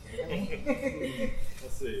Craigie.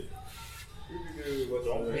 Let's see.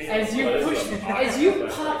 As you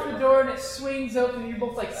pop the door and it swings open, you're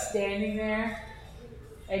both like standing there,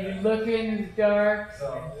 and you're looking in the dark,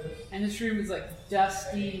 and this room is like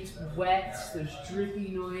dusty, it's wet, there's drippy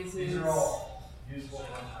noises. These are all usable.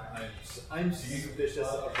 I'm suspicious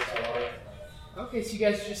of this water. Okay, so you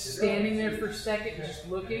guys are just standing there for a second, just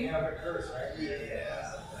looking. You have a curse, right?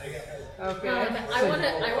 Yeah. Okay. I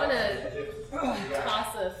wanna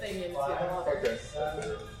toss a thing into the water. Okay.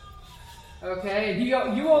 Okay, and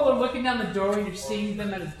you all are looking down the doorway and you're seeing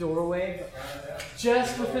them at a doorway,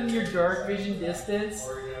 just within your dark vision distance,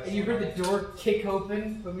 and you heard the door kick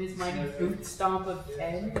open from his mighty boot stomp of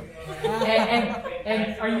 10.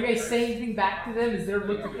 And are you guys saying anything back to them? Is they're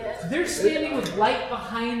looking? They're standing with light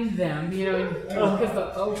behind them, because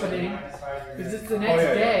the opening, because it's the next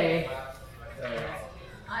day.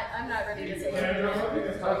 I'm not ready to say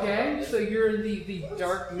anything. Okay, so you're in the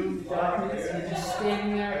dark room, darkness, you're just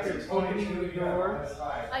standing there after opening the door,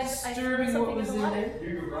 stirring what was in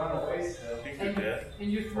there,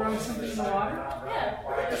 and you're throwing something in the water? Yeah.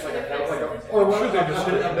 Or what was it? Just a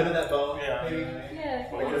bit of that bone? Yeah. Maybe? Yeah.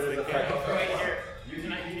 Can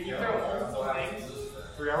you throw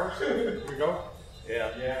 3 hours? Here we go.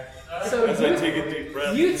 Yeah. So As I take a deep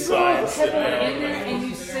breath, you throw a science, pebble in there and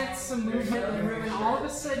you sense some movement in the room, and all of a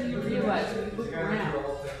sudden you realize when you look around,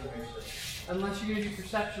 unless you're going to do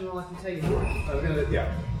perception roll, I can tell you more. I was gonna,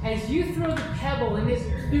 yeah. As you throw the pebble and it's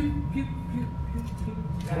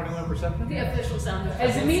 21 perception? The official sound of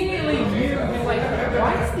as immediately you're like,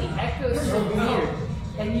 why is the echo so weird?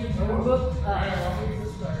 And you look up,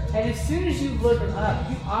 and as soon as you look up,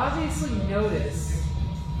 you obviously notice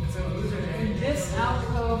in this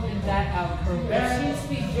alcove and that alcove, there seems to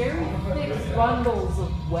be very thick bundles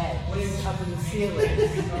of webs up in the ceiling.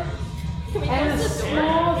 And a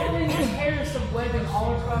small thin terrace of webbing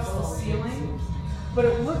all across the ceiling. But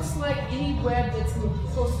it looks like any web that's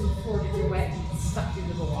close to the floor gets wet and stuck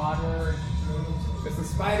into the water. There's some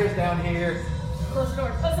spiders down here. Close the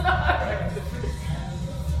door, close the door.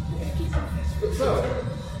 So,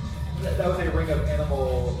 that was a ring of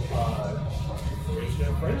animal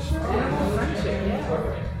friendship? Animal friendship,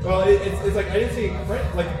 yeah. Well, it's like I didn't see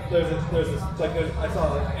like there's this like I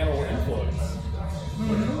saw animal influence.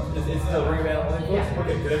 Mm-hmm. Is it a ring of animal influence? Yeah.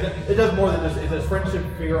 Okay, good. It does more than just. It says friendship,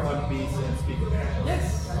 fear on beasts, and speak of animals.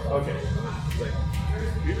 Yes. Okay.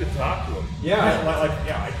 You could talk to him. Yeah, like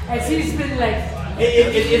yeah. As he's been like,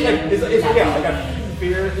 It's yeah. I got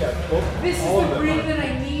fear. Yeah. Both, this is all of the them. breed that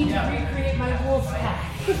I need to recreate my wolf pack.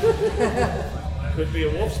 Could be a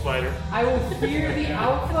wolf spider. I will fear the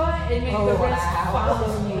alpha and make the rest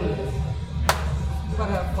follow me. What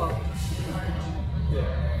a fun. Yeah.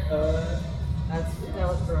 That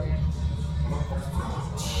was brilliant.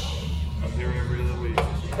 I'm here every other week.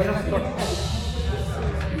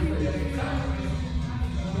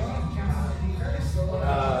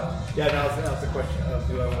 Yeah, now it's the question of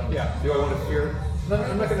do I want to fear? No,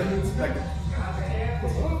 I'm not going to like.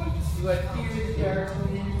 Do I fear the dark?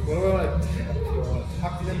 What do I want to? Do I want to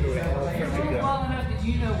talk to them? Do I want to You're friendship them? well enough that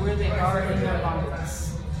you know where they are in their bodies.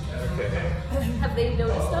 Okay. Have they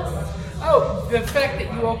noticed us? Oh, the fact that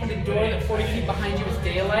you opened a door that 40 feet behind you is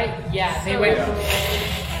daylight? Yeah, they went.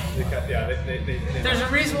 There's a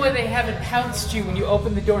reason why they haven't pounced you when you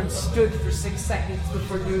opened the door and stood for 6 seconds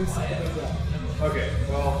before doing something like that. Okay.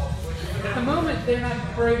 Well. At the moment, they're not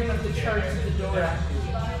brave enough to charge at the door after you.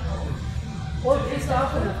 Or pissed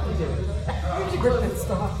off enough to do it.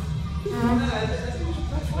 Pissed off.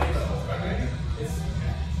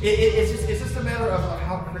 It's just a matter of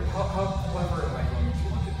how clever am I going to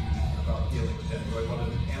want to be about dealing with them? Do I want to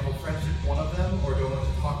animal friendship one of them, or do I want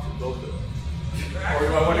to talk to both of them? Or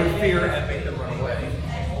do I want to fear and make them run away?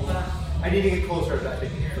 I need to get closer to that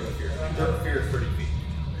thing for the fear. Their fear is 30 feet.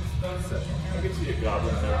 So. I can see a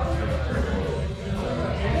goblin there. I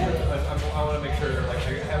want to make sure, like, I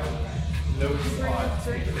have no spot.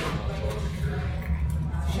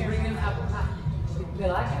 She bring them apple pie. They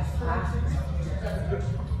like apple pie.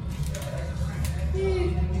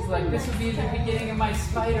 He's like, this would be the beginning of my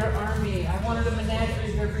spider army. I wanted a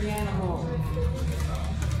menagerie of every animal.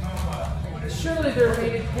 Surely they're a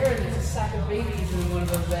mated pair and there's a sack of babies in one of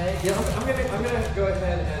those eggs. Yeah, I'm gonna go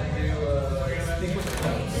ahead and do think with the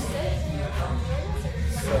notes.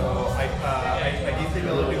 So I need the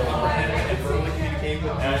ability to comprehend and verbally communicate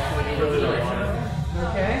with actually further direction.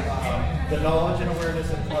 Okay. The knowledge and awareness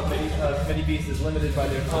of many beasts is limited by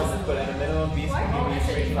their intelligence, but at a minimum, beasts can give me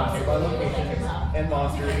information on nearby locations and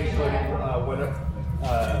monsters, including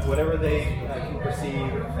whatever they can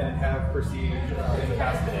perceive and have perceived in the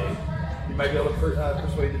past today. You might be able to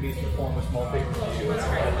persuade the beast to perform a small favor for you at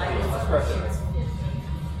the discretion.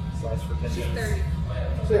 Slice for 10 minutes.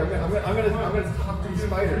 So yeah, I'm gonna talk to the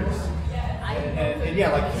spiders. And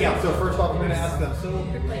yeah, so first off, I'm gonna ask them. So,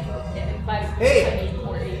 hey,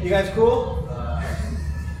 you guys cool?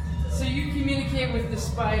 So you communicate with the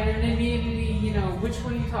spider and immediately, which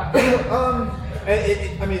one are you talking about?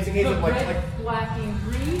 I mean, it's a case The of red, like black, and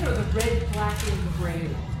green, or the red, black, and gray?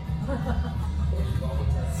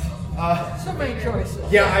 So many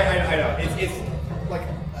choices. Yeah, I know. It's like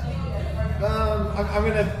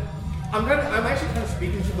I'm actually kind of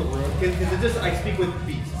speaking to the room because I speak with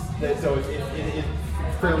beasts. So it's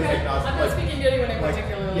fairly agnostic. I'm not speaking to anyone in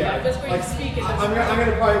particular. Yeah, I'm just going to speak. And I'm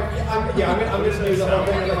gonna probably, I'm just gonna do the whole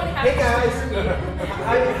thing. Like, hey guys,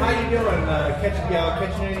 how you doing?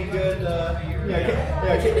 Catching any good,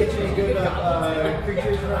 catching any good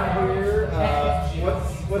creatures around here?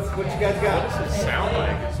 What you guys got? What does it sound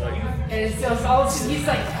like? It's like And it sounds all he's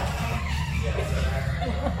like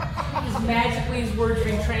just magically his words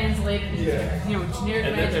being translated into generic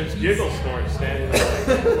and then magic. there's Giggle Snort standing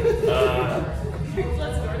there.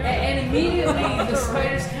 And immediately the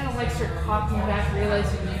spiders kind of like start talking back,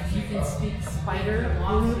 realizing that you can speak spider.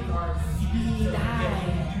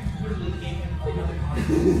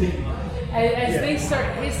 As they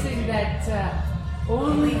start hissing that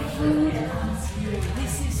only food comes here.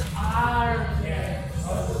 This is our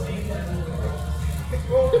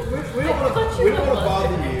Well, we don't want to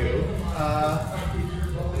bother you.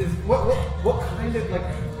 What kind of, like,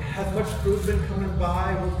 has much food been coming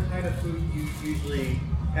by? What kind of food you usually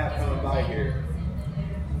have coming by here?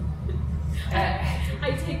 I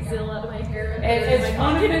take Zill out of my hair. And as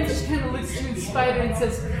one of them just kind of looks to the spider and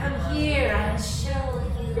says, "Come here, I'll show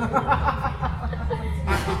you."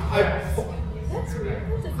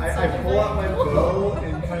 I pull out my bow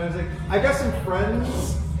and kind of like, I got some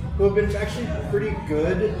friends who have been actually pretty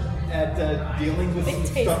good at dealing with some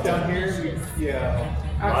stuff down here.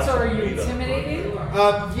 Yeah. So are you intimidating?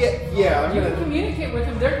 Yeah. I'm You gonna can communicate with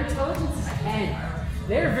them. Their intelligence is 10.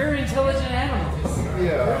 They're very intelligent animals.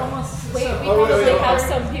 Yeah. They're almost. Wait, we so- probably have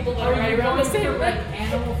some people that are Are right you around going the same for like way.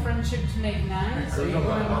 animal friendship to make nice? Or are you going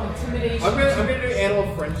with intimidation? I'm gonna do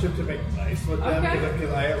animal friendship to make nice with them Okay.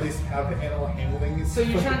 because I at least have animal handling. So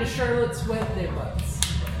you're trying to Charlotte sweat their butts.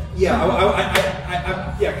 Yeah,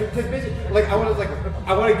 because basically, like, I want to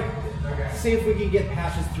see if we can get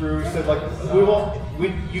passes through. So like,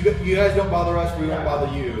 you guys don't bother us, we won't bother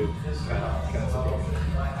you. Kind of situation.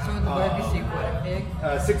 So in the web you see what, a pig?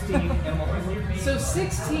 16 animal handling. So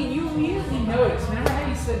 16, you immediately notice. Remember how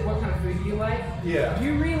you said what kind of food you like? Yeah.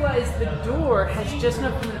 You realize the door has just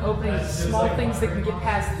enough of an opening, small things that can get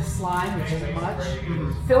past the slime, which isn't much,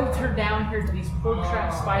 filter down here to these pork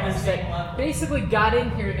trap spiders that basically got in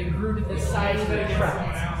here and grew to the size of the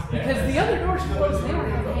trap. Because the other doors closed, they don't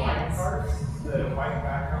have hands.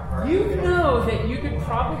 You know that you could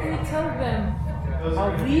probably tell them,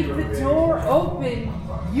 I'll leave the door open,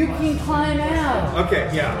 you can climb out. Okay.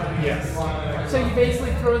 Yes. So you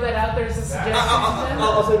basically throw that out there as a suggestion to them?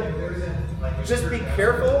 I'll say, just be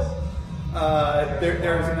careful.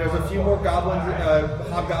 There's a few more goblins,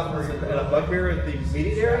 hobgoblins, and a bugbear in the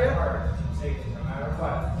immediate area.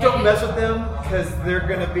 Don't mess with them because they're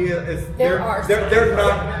gonna be they're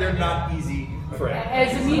not easy friends.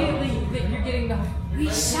 As immediately that you're getting the we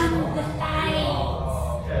shunned the light.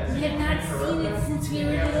 We have not seen it since we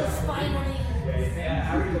were little spiderlings.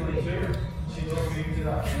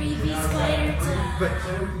 Creepy spider time. But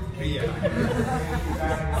yeah.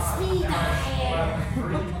 Sneak eye.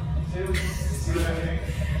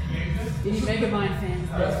 Any Megamind fans?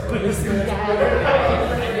 Sneak eye.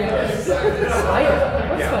 Spider.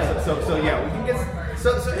 What's spider? So yeah, we can get so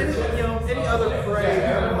any other prey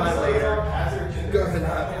coming by later. Go ahead and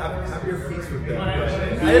have your feast with them. I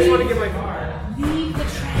just want to get my. Leave the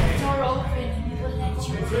trap door open and we will let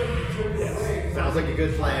you in. Sounds like a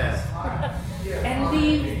good plan. And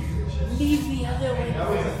leave the other one.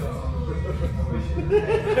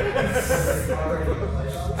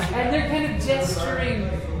 And they're kind of gesturing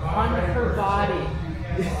on her body.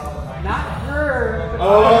 Not her, but on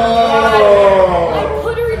her body. I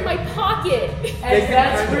put her in my pocket. And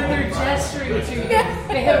that's where they're gesturing to.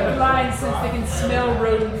 They have blinds since they can smell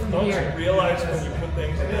rodent from Don't here. you realize when you put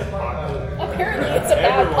things in that pocket? Apparently it's a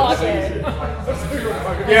bad Everyone pocket. sees it.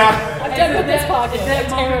 Yeah. I'm done with this pocket. At that I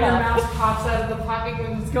moment, tear it her up. mouse pops out of the pocket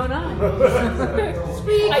going, what's going on?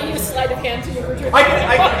 I use sleight of hand to return.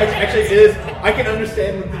 I can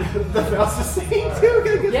understand what the mouse is saying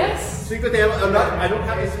too. Yes. Speak with animals. I don't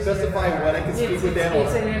have to specify what I can speak with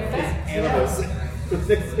animals. It's an effect. Animals.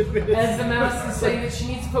 As the mouse is saying that she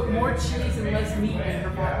needs to put more cheese and less meat in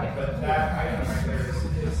her pocket.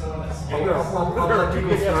 I'll let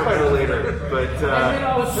you start later, but And then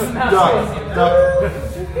all of a sudden the mouse Duck.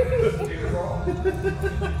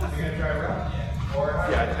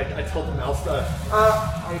 Yeah, I told the mouse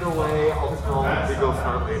Either way, I'll call Biggle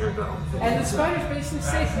Start later though. And the spiders basically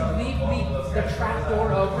say if you leave the trap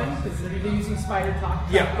door open, because they're using spider talk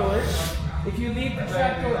trap doors. If you leave the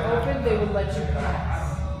trap door open, they will let you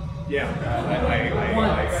pass. Yeah.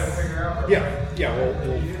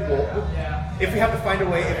 We'll if we have to find a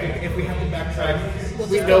way, if we have to backtrack,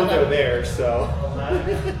 we know they're there, so.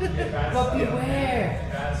 But beware,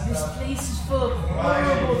 this place is full of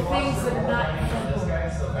horrible things that are not edible.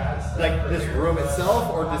 Like this room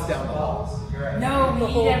itself, or just down the hall? No, we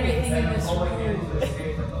eat everything in this room.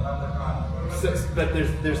 But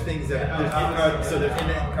there's things that are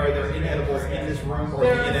there inedibles in this room, or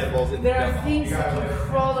the inedibles in there the are things that can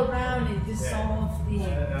crawl around and dissolve things.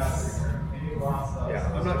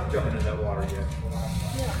 Yeah, I'm not jumping in that water yet.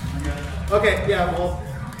 Okay, yeah, well,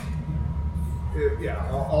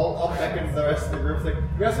 I'll beckon the rest of the group. Like,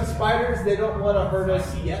 we got some spiders. They don't want to hurt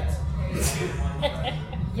us yet.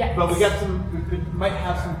 Yes. But we might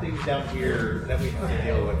have some things down here that we have to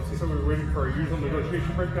deal with. So we're waiting for our usual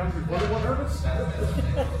negotiation breakdown before they want to hurt us?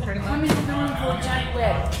 Come into the room for a giant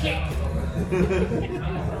web.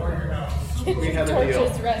 We have a deal.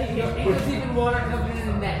 Torches ready. There's even water coming in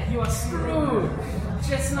the net. You are screwed.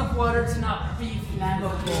 Just enough water to not be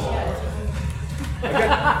flammable.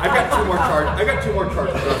 I've got two more charges. I got 2 more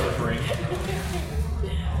charges on this ring.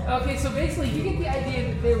 Okay, so basically, you get the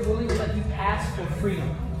idea that they're willing to let you pass for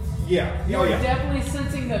freedom. Yeah. You're definitely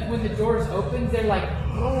sensing that when the doors open, they're like,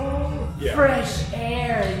 oh, fresh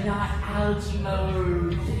air, not algae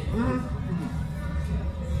mode.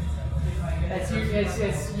 As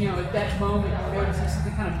you know, at that moment, you notice there's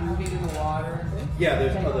something kind of moving in the water. Yeah,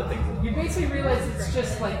 there's other things. You basically realize it's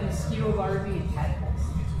just like mosquito larvae and tadpoles.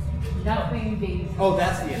 Nothing dangerous. Oh,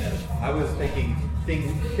 that's the inedible. I was thinking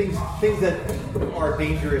things that are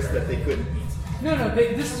dangerous that they couldn't eat. No,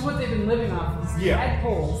 this is what they've been living off. These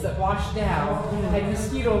tadpoles that wash down and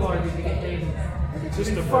mosquito larvae that get dangerous. It's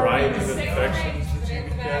just a variety of infections that you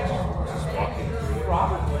can catch just walking through it.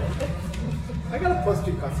 Probably. I got a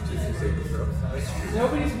 +2 Constitution saving throw.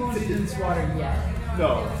 Nobody's wounded in this water yet.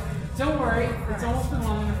 No. Don't worry, it's almost been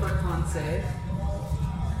long enough for a con save.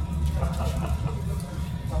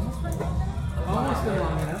 Almost been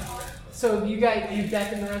long enough. So you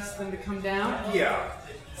beckon the rest of them to come down? Yeah.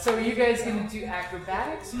 So are you guys going to do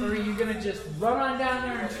acrobatics, or are you going to just run on down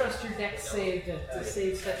there and trust your dex save to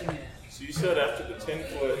save stepping in? So you said after the 10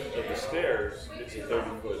 foot of the stairs, it's a 30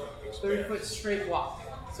 foot expanse. 30 foot straight walk.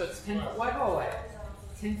 So it's 10 foot wide hallway.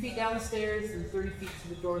 10 feet down the stairs and 30 feet to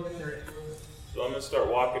the door that they're in. So I'm going to start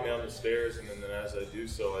walking down the stairs, and then as I do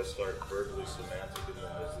so, I start verbally semantic, and then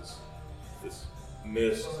there's this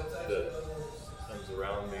mist that comes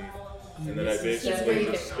around me, and then I basically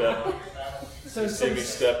just step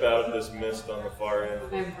out of this mist on the far end of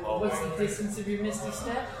the hallway. What's the distance of your misty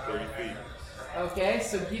step? 30 feet. Okay,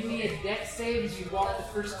 so give me a dex save as you walk the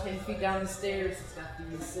first 10 feet down the stairs. It's got the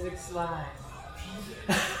acidic slide.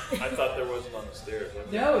 I thought there wasn't on the stairs.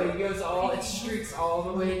 No, it streaks all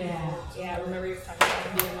the way down. Yeah, I remember you were talking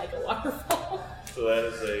about being like a waterfall. So that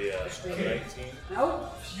is a 19.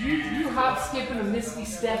 Nope. You hop skipping a misty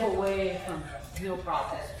step away from no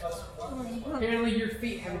problem. Apparently your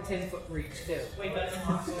feet have a 10-foot reach too.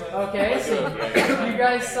 Okay, so you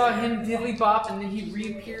guys saw him diddly bop and then he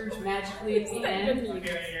reappears magically at the end.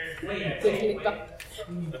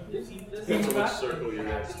 Depends on which circle you're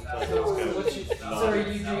in. So are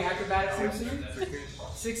you doing acrobatics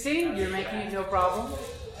 16? You're making it no problem.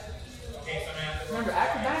 Remember,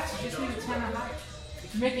 acrobatics, you just need a 10 or higher.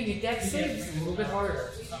 If you're making a dex save, it's a little bit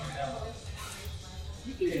harder.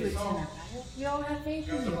 You can do a 10 or higher. We all have faith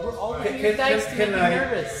in you. We're all doing your dice to make you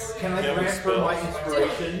nervous. Can I transfer my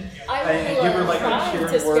inspiration I and give her like a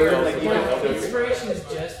cheering word? Like, Inspiration is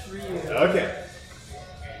just for you. Okay.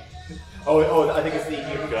 Oh, I think it's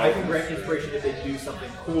I can grant inspiration if they do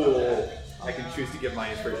something cool. I can choose to give my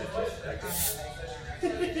inspiration to it.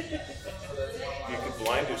 You could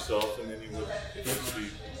blind yourself, and then it would be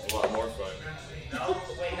a lot more fun.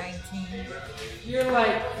 19. You're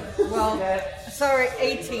like, well, sorry,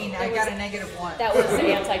 18. I got a -1. That was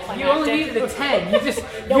anticlimactic. You only needed a 10. You just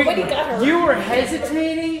Nobody got her. You were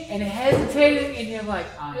hesitating, and you're like,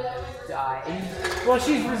 I'm gonna die. And well,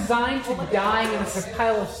 she's resigned to dying in a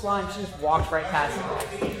pile of slime. She just walked right past it.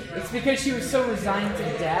 It's because she was so resigned to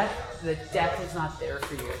death that death was not there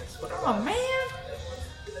for you. Oh man!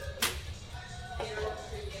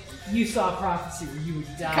 You saw a prophecy where you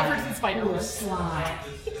would die. Covered in spider full of webs. slime.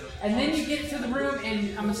 And then you get to the room,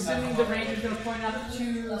 and I'm assuming the ranger's going to point out the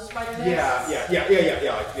 2 spider legs.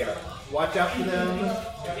 Yeah. Watch out for them.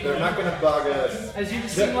 They're not going to bug us. As you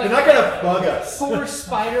see, They're like, not going to bug us. 4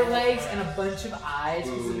 spider legs and a bunch of eyes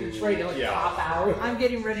because they're ready to pop out. I'm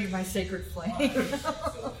getting ready for my sacred flame.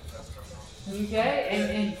 Okay,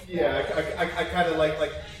 and yeah, I kind of like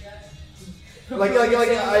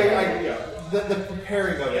the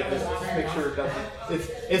preparing of it. Just make sure it doesn't. This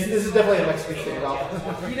is definitely a Mexican thing about.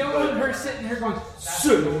 You don't want her sitting here going,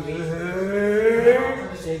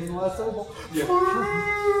 saving the last syllable. Yeah.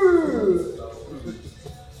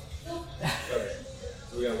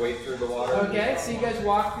 So we got wade through the water. Okay, so you guys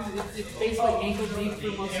walk through. It's basically ankle deep for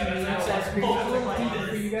most of the medium-sized creatures. It's a little deeper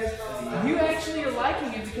for you guys. You actually are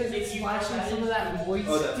liking it because it's splashing some of that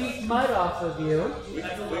waist-deep mud off of you. We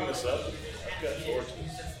can clean this up. I've got torches.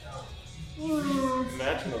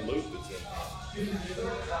 Imagine the loop that's in.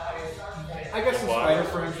 I got some spider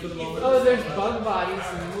friends for the moment. Oh, there's bug bodies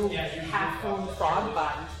and little half-formed frog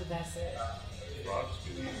bodies, but that's it.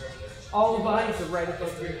 All the bodies are right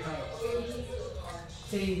above your head.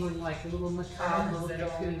 Dangling like little macabre little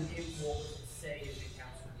cocoons.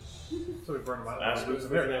 So we burn them out. Absolutely,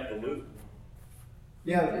 we're gonna have to loot.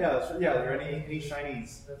 Yeah. Are there any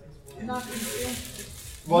shinies? Not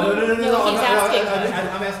Well, no. he's asking.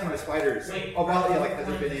 I'm asking my spiders. Oh, well, yeah, like, has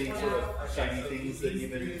there been any sort of shiny things that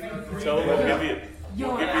you've been... Tell them we'll give you the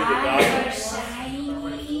eyes are shiny.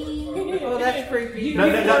 Oh, that's creepy. Not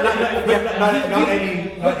any...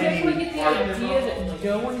 But definitely get the idea that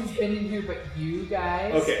no one has been in here but you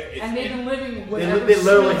guys. Okay. And they've been living They whatever literally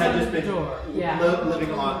smells have under just the been door. Yeah.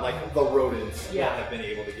 living on, like, the rodents Yeah. that have been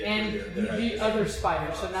able to get And through here. the other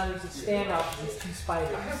spiders. So now there's a standoff of these two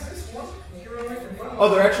spiders. Oh,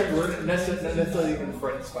 they're actually not necessarily even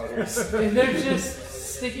friend spiders. And they're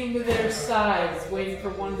just sticking to their sides, waiting for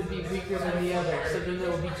one to be weaker than the other. So then there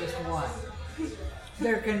will be just one.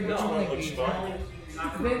 There can only looks be fun.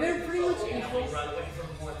 They're pretty much equal.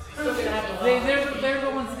 They're the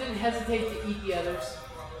ones that didn't hesitate to eat the others.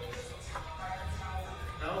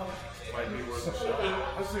 Might be worth a shot.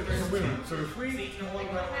 So if we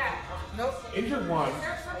injure one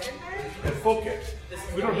and focus,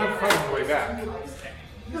 we don't have to fight on the way back.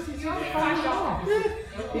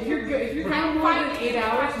 If you're going more than 8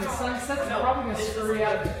 hours and the sun sets, you're probably going to scurry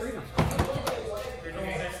out to freedom.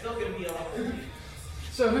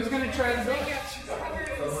 So who's going to try to do it?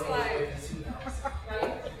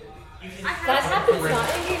 That happens not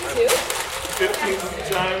in game 2. 15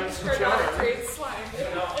 times charge. Great slime.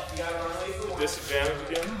 Disadvantage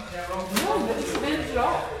again? No disadvantage at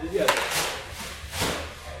all.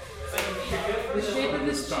 The shape of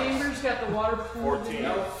this chamber's got the water pool.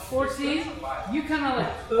 14. You kind of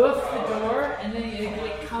like oof the door, and then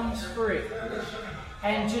it comes free.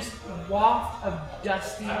 And just waft of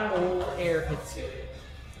dusty old air hits you.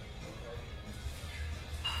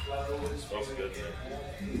 It smells good, man.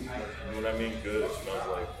 When I mean good, it smells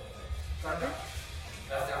like...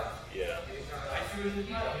 Yeah.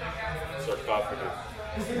 Sarcophagus.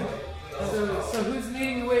 So who's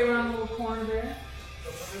leading the way around the little corner there?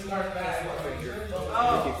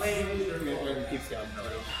 Keeps down.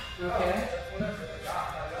 Okay.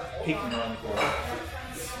 Peeking around the corner.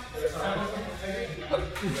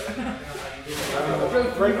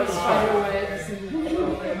 Right the spider webs. You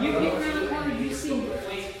peek around the corner, you see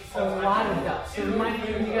a lot of dust. So remind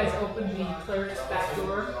me when you guys opened the cleric's back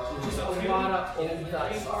door, just a lot of old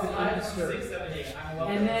dust, undisturbed.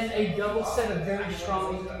 And then a double set of very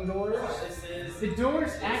strong doors. The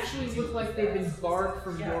doors actually look like they've been barred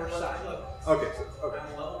from your side. Okay.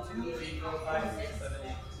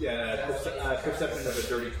 Yeah, perception of a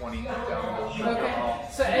dirty 20. Okay.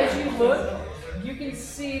 So as you look, you can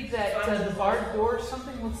see that the barred door,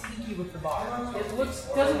 something looks sneaky with the bar. It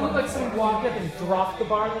doesn't look like someone walked up and dropped the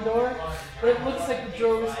bar on the door, but it looks like the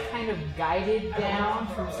door was kind of guided down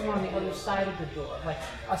from someone on the other side of the door, like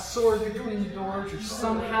a sword between the doors, or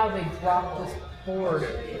somehow they dropped this board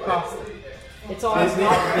across it. It's all They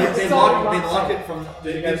locked it from.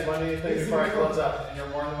 Do you guys want anything before I close up? And you're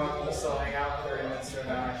more than welcome to still hang out for 30 minutes to an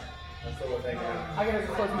hour. That's what we're thinking. I gotta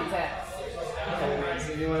close my tabs. Does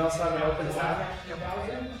anyone else have an open tab?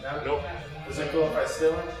 No? Nope. Is it cool if I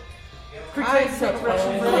steal it? Protect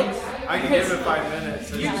suppression breaks. I can give it 5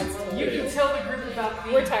 minutes. You can tell the group about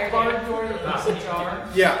the We're tired barred of it. door that was ajar.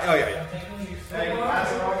 Yeah. Oh yeah. Hey,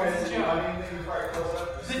 last one, guys, did you have anything before I close up?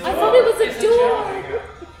 I thought it was a door.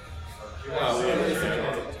 Oh, Oh,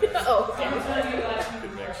 okay.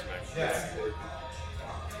 good mix.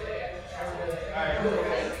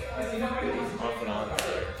 Off and on.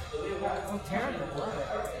 Oh, terrible.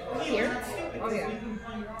 Here. Oh, yeah.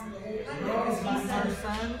 Our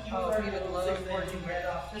son, oh, he would love working here.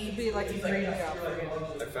 This would be like a dream job for him.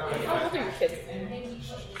 How old are your kids?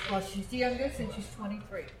 Well, she's the youngest and she's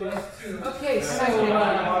 23. Okay, so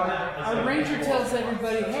our ranger tells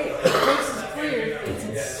everybody, hey, the coast is clear. It's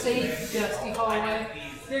a safe, dusty hallway.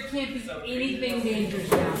 There can't be anything dangerous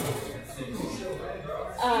down here.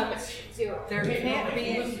 There can't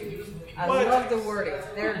be. I love the wording.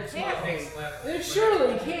 There can't be. There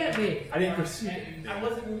surely can't be. I didn't perceive it.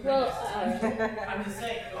 Well,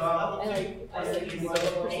 I like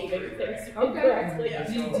to perceive everything. Okay. Correctly.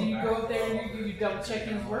 Do you go up there and you double check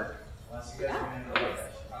his work? Yeah.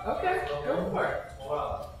 Okay, go for it.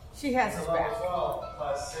 She has his back.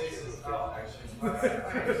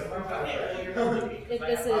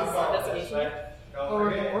 This is investigation.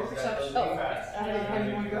 Or perception. Oh, How do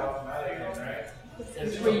you want to go?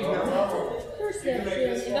 It's where you go.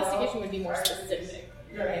 perception. Investigation would be more specific.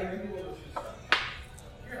 Right?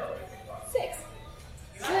 6.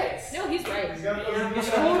 No, he's right. It's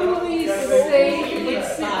totally safe.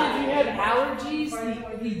 It's if you have allergies,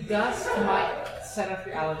 the dust might set up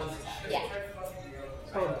your allergies. Yeah.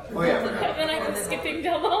 Totally. Oh yeah. Then I'm skipping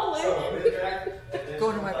down the hallway. Go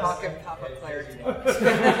into my pocket and pop up clarity.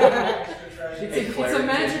 It's a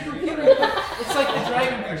magical healing. It's like the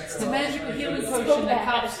dragon curse. It's a magical healing potion that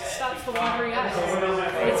helps stops the watery eyes.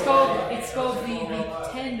 It's called the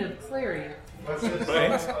 10 of clarity.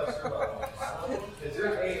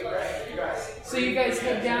 So you guys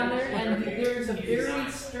head down there, and there's a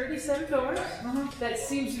very sturdy set of doors that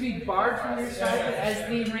seems to be barred from your side. But as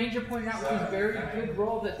the ranger pointed out with his very good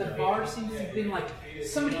roll, that the bar seems to have been like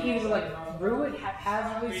somebody either like threw it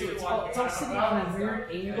haphazardly, so it's all sitting on a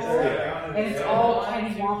weird angle, and it's all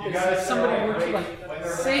cattywampus. So if somebody were to like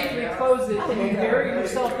safely close it, then you bury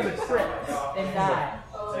yourself in a crypt and die.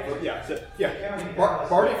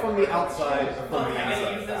 Barred it from the outside, from the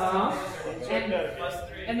inside.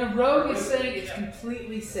 And the rogue is saying it's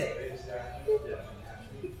completely safe.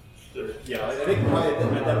 Yeah, I think probably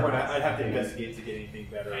at that point I'd have to investigate to get anything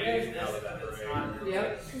better out of that.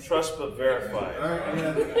 Yep. Trust but verify. All right,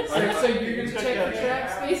 So you're going to check the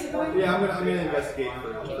tracks, basically? Yeah, I'm gonna investigate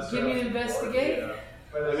for. Give me an investigate.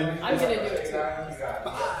 I'm gonna do it too.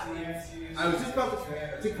 I was just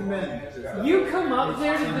about to commend. You come up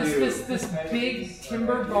there to this big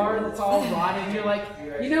timber bar that's all rotted, and you're like,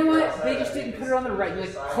 you know what? They just didn't put it on the right. You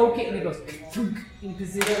like poke it, and it goes thunk in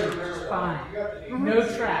position. Fine. No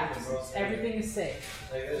tracks. Everything is safe.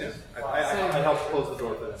 I helped close the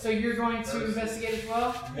door for this. So you're going to investigate as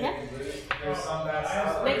well? Yeah.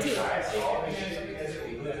 19.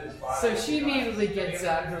 So she immediately gets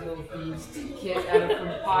out her little thieves kit out of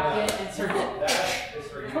her pocket and sort of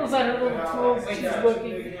pulls out her little tools and she's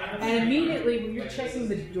looking. And immediately when you're checking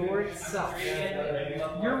the door itself,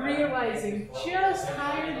 you're realizing just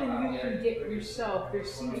higher than you can get yourself, there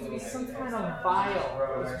seems to be some kind of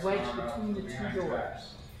vial that's wedged between the two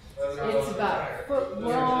doors. It's about a foot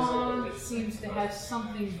long. It seems to have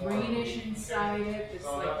something greenish inside it. It's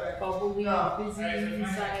like bubbly and busy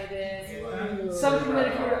inside it. Something that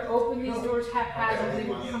if you were to open these doors haphazardly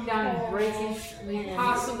would come down and break instantly,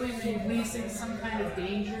 possibly releasing some kind of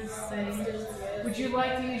dangerous thing. Would you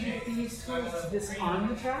like to use your thieves' tools to disarm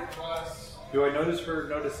the trap? Do I notice her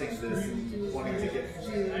noticing this and wanting to get?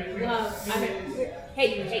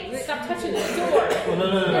 Hey, stop touching the door. Well,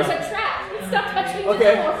 no. There's a trap. Stop touching the door.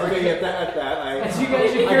 Okay, at that, As you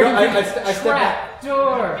guys are hearing I step back.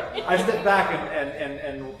 Door. I step back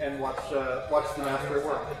and watch the master at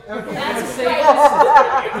work. That's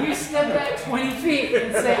say, you step back 20 feet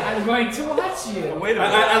and say, "I'm going to watch you." Wait a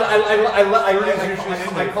minute.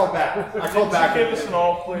 I call back. I call back. Give us an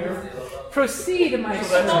all clear. Proceed, my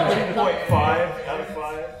So that's son. 2.5 out of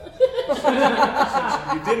 5.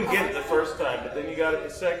 You didn't get it the first time, but then you got it the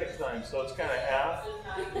second time, so it's kind of half.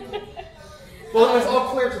 Well, it was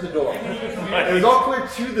all clear to the door. It was all clear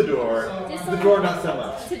to the door. The door not so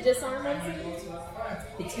much. To disarm us?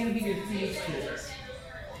 It's going to be your thieves' tools.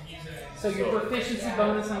 So your proficiency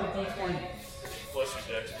bonus on the D20. Plus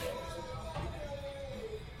your dex bonus.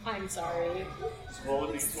 I'm sorry. Just roll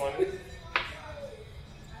a d20.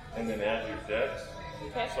 And then add your dex.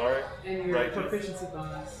 Okay. Sorry. And your Right, Jim? proficiency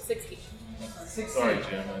bonus. 16. 16. Sorry,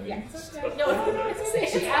 Jim. I Yeah. didn't- No, it's okay.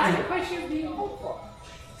 She asked the question of being hopeful.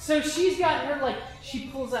 So she's got her, like, she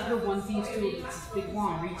pulls out her one thieves' tool. It's this big,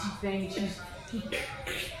 long, reachy thing.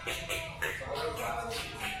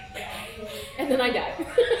 And then I die.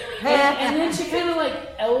 And then she kind of like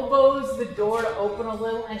elbows the door to open a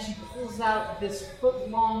little, and she pulls out this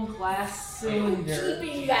foot-long glass cylinder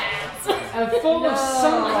Keeping that. full of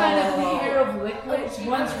some kind of pair of liquids.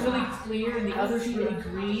 One's really clear, and the other's really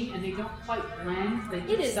green, and they don't quite blend. They It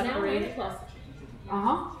get is now 9 separated. o'clock.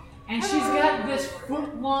 And she's got this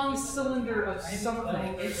foot-long cylinder of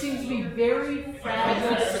something. It seems to be very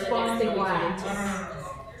fragile spun glass.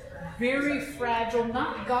 Very fragile,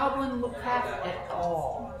 not goblin craft at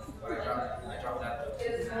all. I'm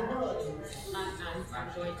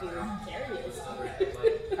going to carry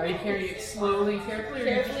it. Are you carrying it slowly and carefully? Or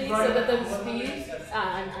Carefully, you just so that running the at speed?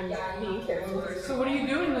 I'm being careful. So what are you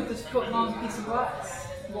doing with this foot-long piece of glass?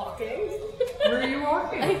 Walking. Where are you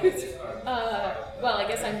walking? Well, I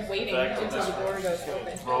guess I'm waiting Back to until this the door goes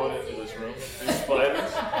open. Throw it into this room. These spiders.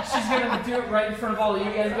 She's gonna do it right in front of all of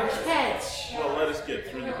you guys. Go catch. Well, let us get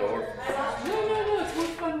through the door. No. It's more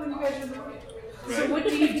fun when what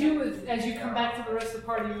do you do as you come back to the rest of the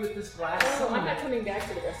party with this glass? Oh, I'm not coming back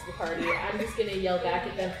to the rest of the party. I'm just gonna yell back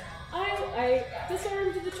at them. I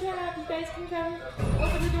disarmed the trap. You guys can come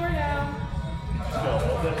open the door now.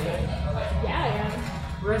 Yeah, I am.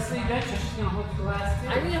 The rest of the adventure, she's gonna hold the glass too.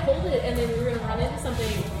 I'm gonna hold it, and then we're gonna run into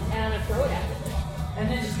something, and I'm gonna throw it at it. And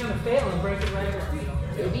then she's gonna fail and break it right at her feet.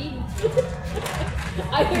 Maybe.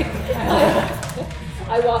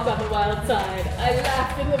 I walk on the wild side. I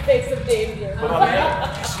laugh in the face of danger. But on the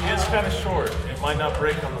end, she is kind of short. It might not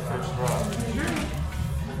break on the first drop.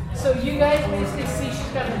 So you guys basically see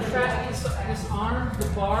she's got the trap, this arm, the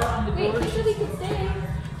bar on the door. Wait, we said we could stay.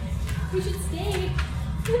 We should stay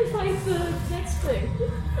and find the next thing.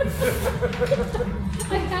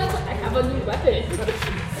 I have a new weapon.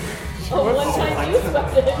 A one-time use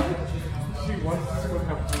weapon. She wants to see what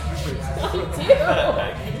happens when she I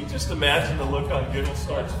do. Can you just imagine the look on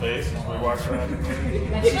Gittlestart's face as we walk around?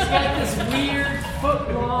 And she's got this weird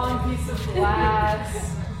foot-long piece of glass.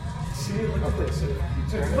 See, look at this.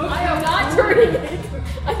 I am not turning it.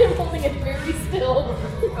 I am holding it very still.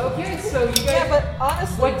 Okay, so you guys. Yeah, but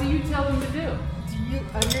honestly, what do you tell them to do? do you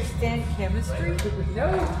understand chemistry?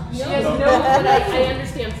 No. She No, has but no. I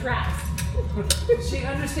understand traps. She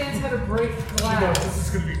understands how to break She knows glass. this is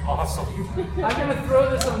going to be awesome. I'm gonna throw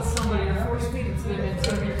this on somebody and force feed it to them, and it's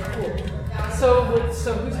gonna be cool. So who's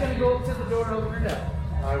gonna go up to the door and open it up?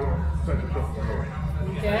 I will send it to the door.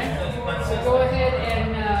 Okay. So go ahead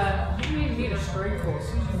and you may need a strength roll. As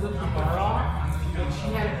soon as you lift the bar off, and she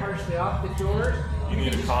had it partially off the door. You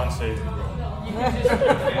need a con save. You can just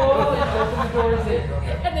pull and open the doors in.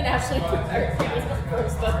 And then Ashley puts her fingers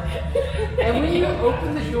first up. And when you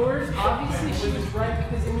open the doors, obviously she was right,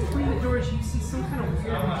 because in between the doors you see some kind of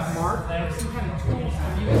weird mark or some kind of tools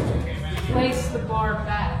to use to place the bar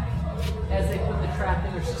back as they put the trap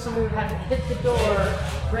in there. So somebody would have to hit the door,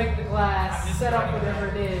 break the glass, set up whatever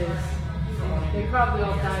it is. They probably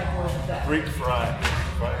all die for that. Greek fry.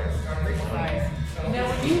 Now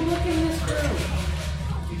when you look in this room,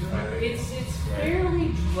 it's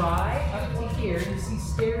fairly dry up to here. You see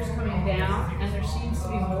stairs coming down, and there seems to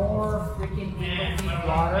be more freaking ankle-deep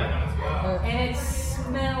water. And it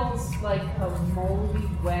smells like a moldy,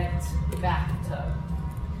 wet bathtub.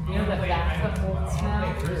 You know that bathtub mold smell?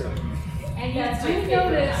 And you do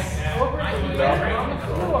notice over here on the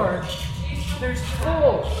floor, there's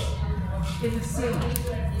holes in the ceiling.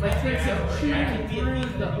 Like things have chewed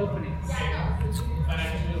through the openings.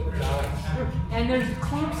 And there's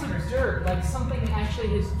clumps of dirt, like something actually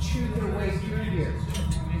has chewed their way through here.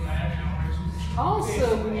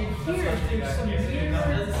 Also, when you're here, there's some weird,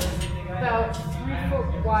 about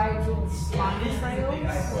 3-foot wide little slime trails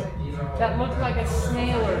that look like a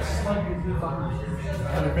snail or a slug would be behind.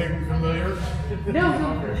 Are they vaguely familiar? No,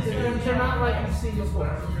 they're not like you've seen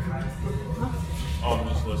before. Oh, I'm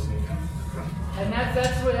just listening. And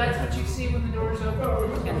that's what you see when the doors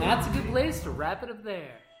open. And that's a good place to wrap it up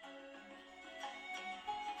there.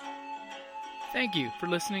 Thank you for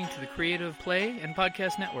listening to the Creative Play and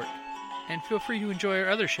Podcast Network. And feel free to enjoy our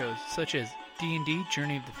other shows, such as D&D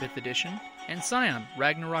Journey of the 5th Edition and Scion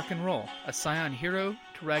Ragnarok and Roll, a Scion hero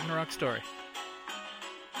to Ragnarok story.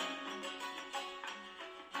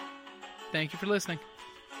 Thank you for listening.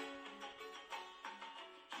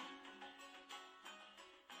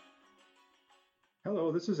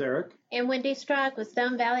 Hello, this is Eric. And Wendy Strog with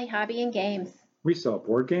Stone Valley Hobby and Games. We sell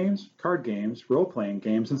board games, card games, role-playing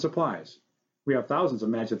games, and supplies. We have thousands of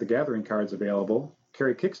Magic the Gathering cards available,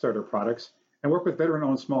 carry Kickstarter products, and work with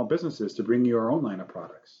veteran-owned small businesses to bring you our own line of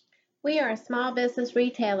products. We are a small business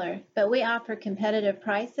retailer, but we offer competitive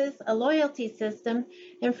prices, a loyalty system,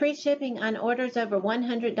 and free shipping on orders over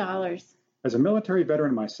 $100. As a military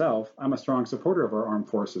veteran myself, I'm a strong supporter of our armed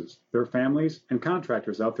forces, their families, and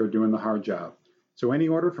contractors out there doing the hard job. So any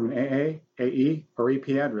order from an AA, AE, or EP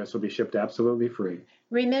address will be shipped absolutely free.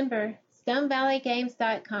 Remember,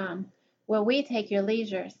 StoneValleyGames.com, where we take your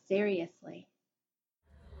leisure seriously.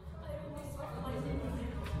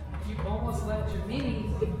 You almost let your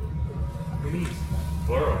minis.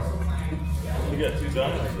 Plural. You got 2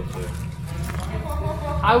 diamonds up there.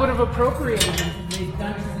 I would have appropriated them and made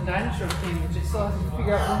Dungeons and Dinosaurs game, which I still have to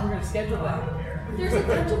figure out when we're going to schedule that. There's a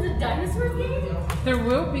Dungeons and Dinosaurs game? There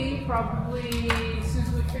will be, probably, as soon as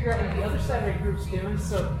we figure out what the other Saturday group's doing.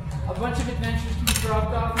 So a bunch of adventures can be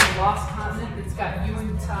dropped off in the Lost Continent that's got you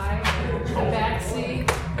and Ty in the backseat.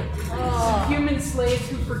 Some human slaves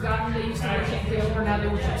who've forgotten they used to worship Kaelor, now they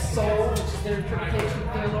worship Sol, which is their interpretation of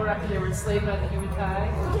Kaelor after they were enslaved by the human Ty.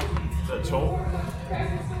 Is that Chol?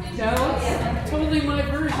 No, it's totally my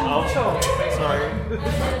version of Chol.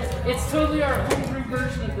 Sorry. It's totally our homebrew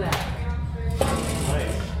version of that.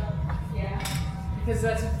 Nice. because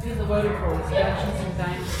that's what people voted for, was Dungeons and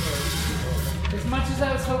Dinosaurs. As much as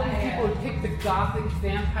I was hoping people would pick the gothic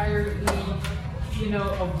vampire-y, you know,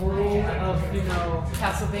 a world of, you know,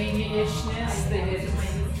 Castlevania-ishness, they didn't.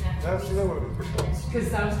 That would have been pretty cool.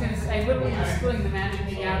 Because I was going to say, I literally was feeling the Magic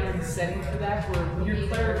the Gathering setting for that, where your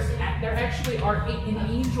clerics, there actually are an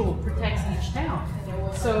angel protects each town.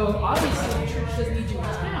 So obviously the church doesn't need you in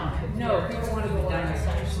town. But no, people wanted the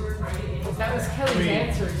dinosaurs. That was Kelly's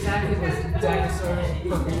answer exactly, was dinosaurs,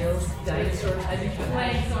 for reals, dinosaurs. I've been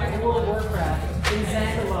playing World of Warcraft in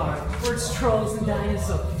Zandalar, where it's trolls and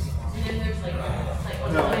dinosaurs.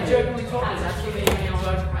 I jokingly told me that's what they, you know, I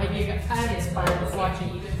got kind of inspired with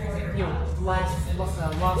watching, you know,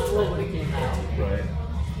 Lost World when it came out. Right.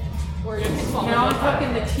 Now I'm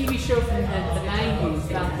talking the TV show from the 90s,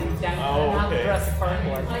 not the Jurassic Park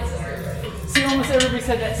one. See, almost everybody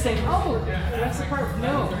said that same, Jurassic Park.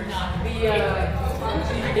 No, the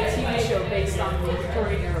TV show based on the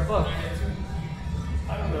Victorian era book.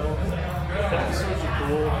 I don't know. Dinosaurs are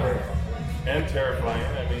cool and terrifying.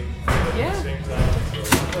 I mean, at the same time.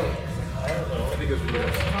 So, I don't know. I think it's real.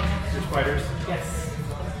 Your spiders? Yes.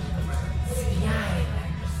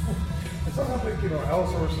 I sometimes think, you know,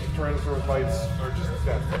 Allosaurus and Tyrannosaurus bites are just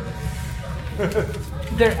death.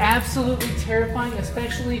 They're absolutely terrifying,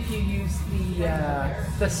 especially if you use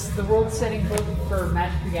the world-setting book for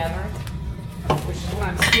Magic the Gathering, which is what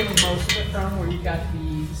I'm stealing most of it from, where you've got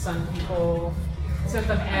the Sun People. Except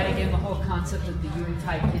I'm adding in the whole concept of the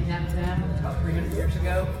Yuan-Tai kidnapped them about 300 years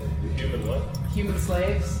ago. Human what? Human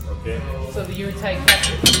slaves. Okay. So the Yuan-Tai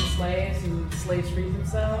captured human slaves, and slaves freed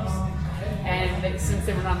themselves. And since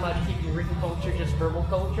they were not allowed to keep the written culture, just verbal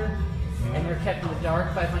culture, and they're kept in the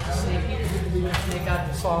dark by a bunch of snake people who believe the snake god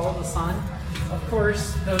to swallow the sun. Of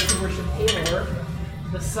course, those who worship Hailor,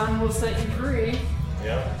 the sun will set you free.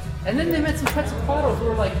 Yeah. And then they met some Quetzalcoatl who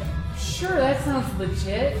were like, sure, that sounds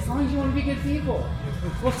legit, as long as you want to be good people.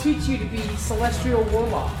 We'll teach you to be celestial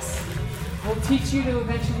warlocks. We'll teach you to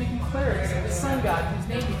eventually be clerics of the sun god, whose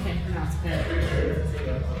name you can't pronounce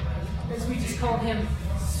apparently. Because we just call him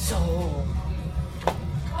Soul.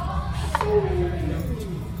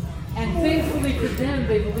 And thankfully for them,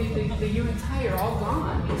 they believe the Yuan-Tai are all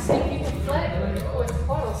gone. The snake people fled when the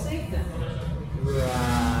Quetzalcoatl saved them.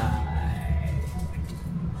 Right.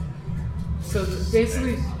 So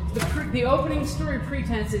basically, the opening story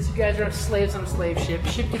pretense is you guys are slaves on a slave ship.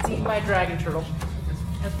 Ship gets eaten by a dragon turtle.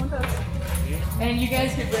 As one does. And you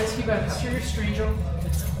guys get rescued by a mysterious stranger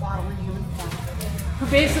that's a waddling human form, who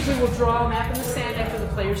basically will draw a map in the sand after the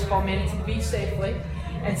players fall managed to beach safely,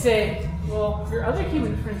 and say, well, your other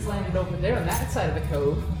human friends landed over there on that side of the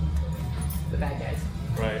cove. The bad guys.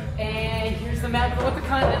 Right. And here's the map of what the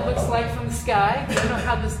continent looks like from the sky. You know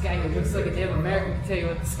how this guy who looks like a Native American can tell you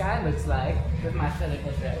what the sky looks like with my feather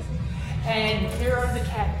headdress. And here are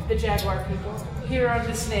the jaguar people. Here are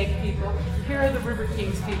the snake people. Here are the river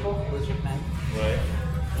kings people, lizard men. Right.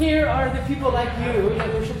 Here are the people like you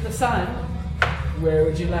that worship the sun. Where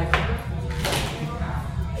would you like to go?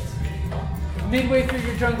 Midway through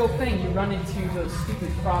your jungle thing, you run into those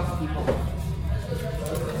stupid frog people.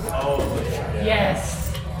 Oh, yeah.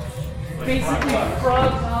 Yes. Basically,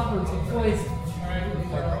 frog goblins with poison.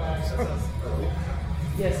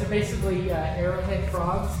 Yes, they're basically arrowhead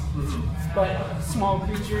frogs, but small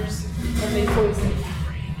creatures, and they poison everything.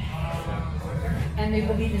 And they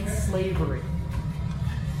believe in slavery.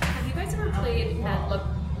 Have you guys ever played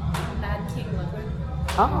Mad King Liquid?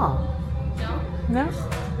 Oh. No? No?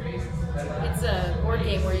 It's a board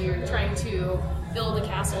game where you're trying to build a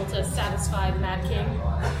castle to satisfy the Mad King.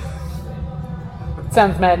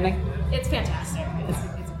 Sounds maddening. It's fantastic.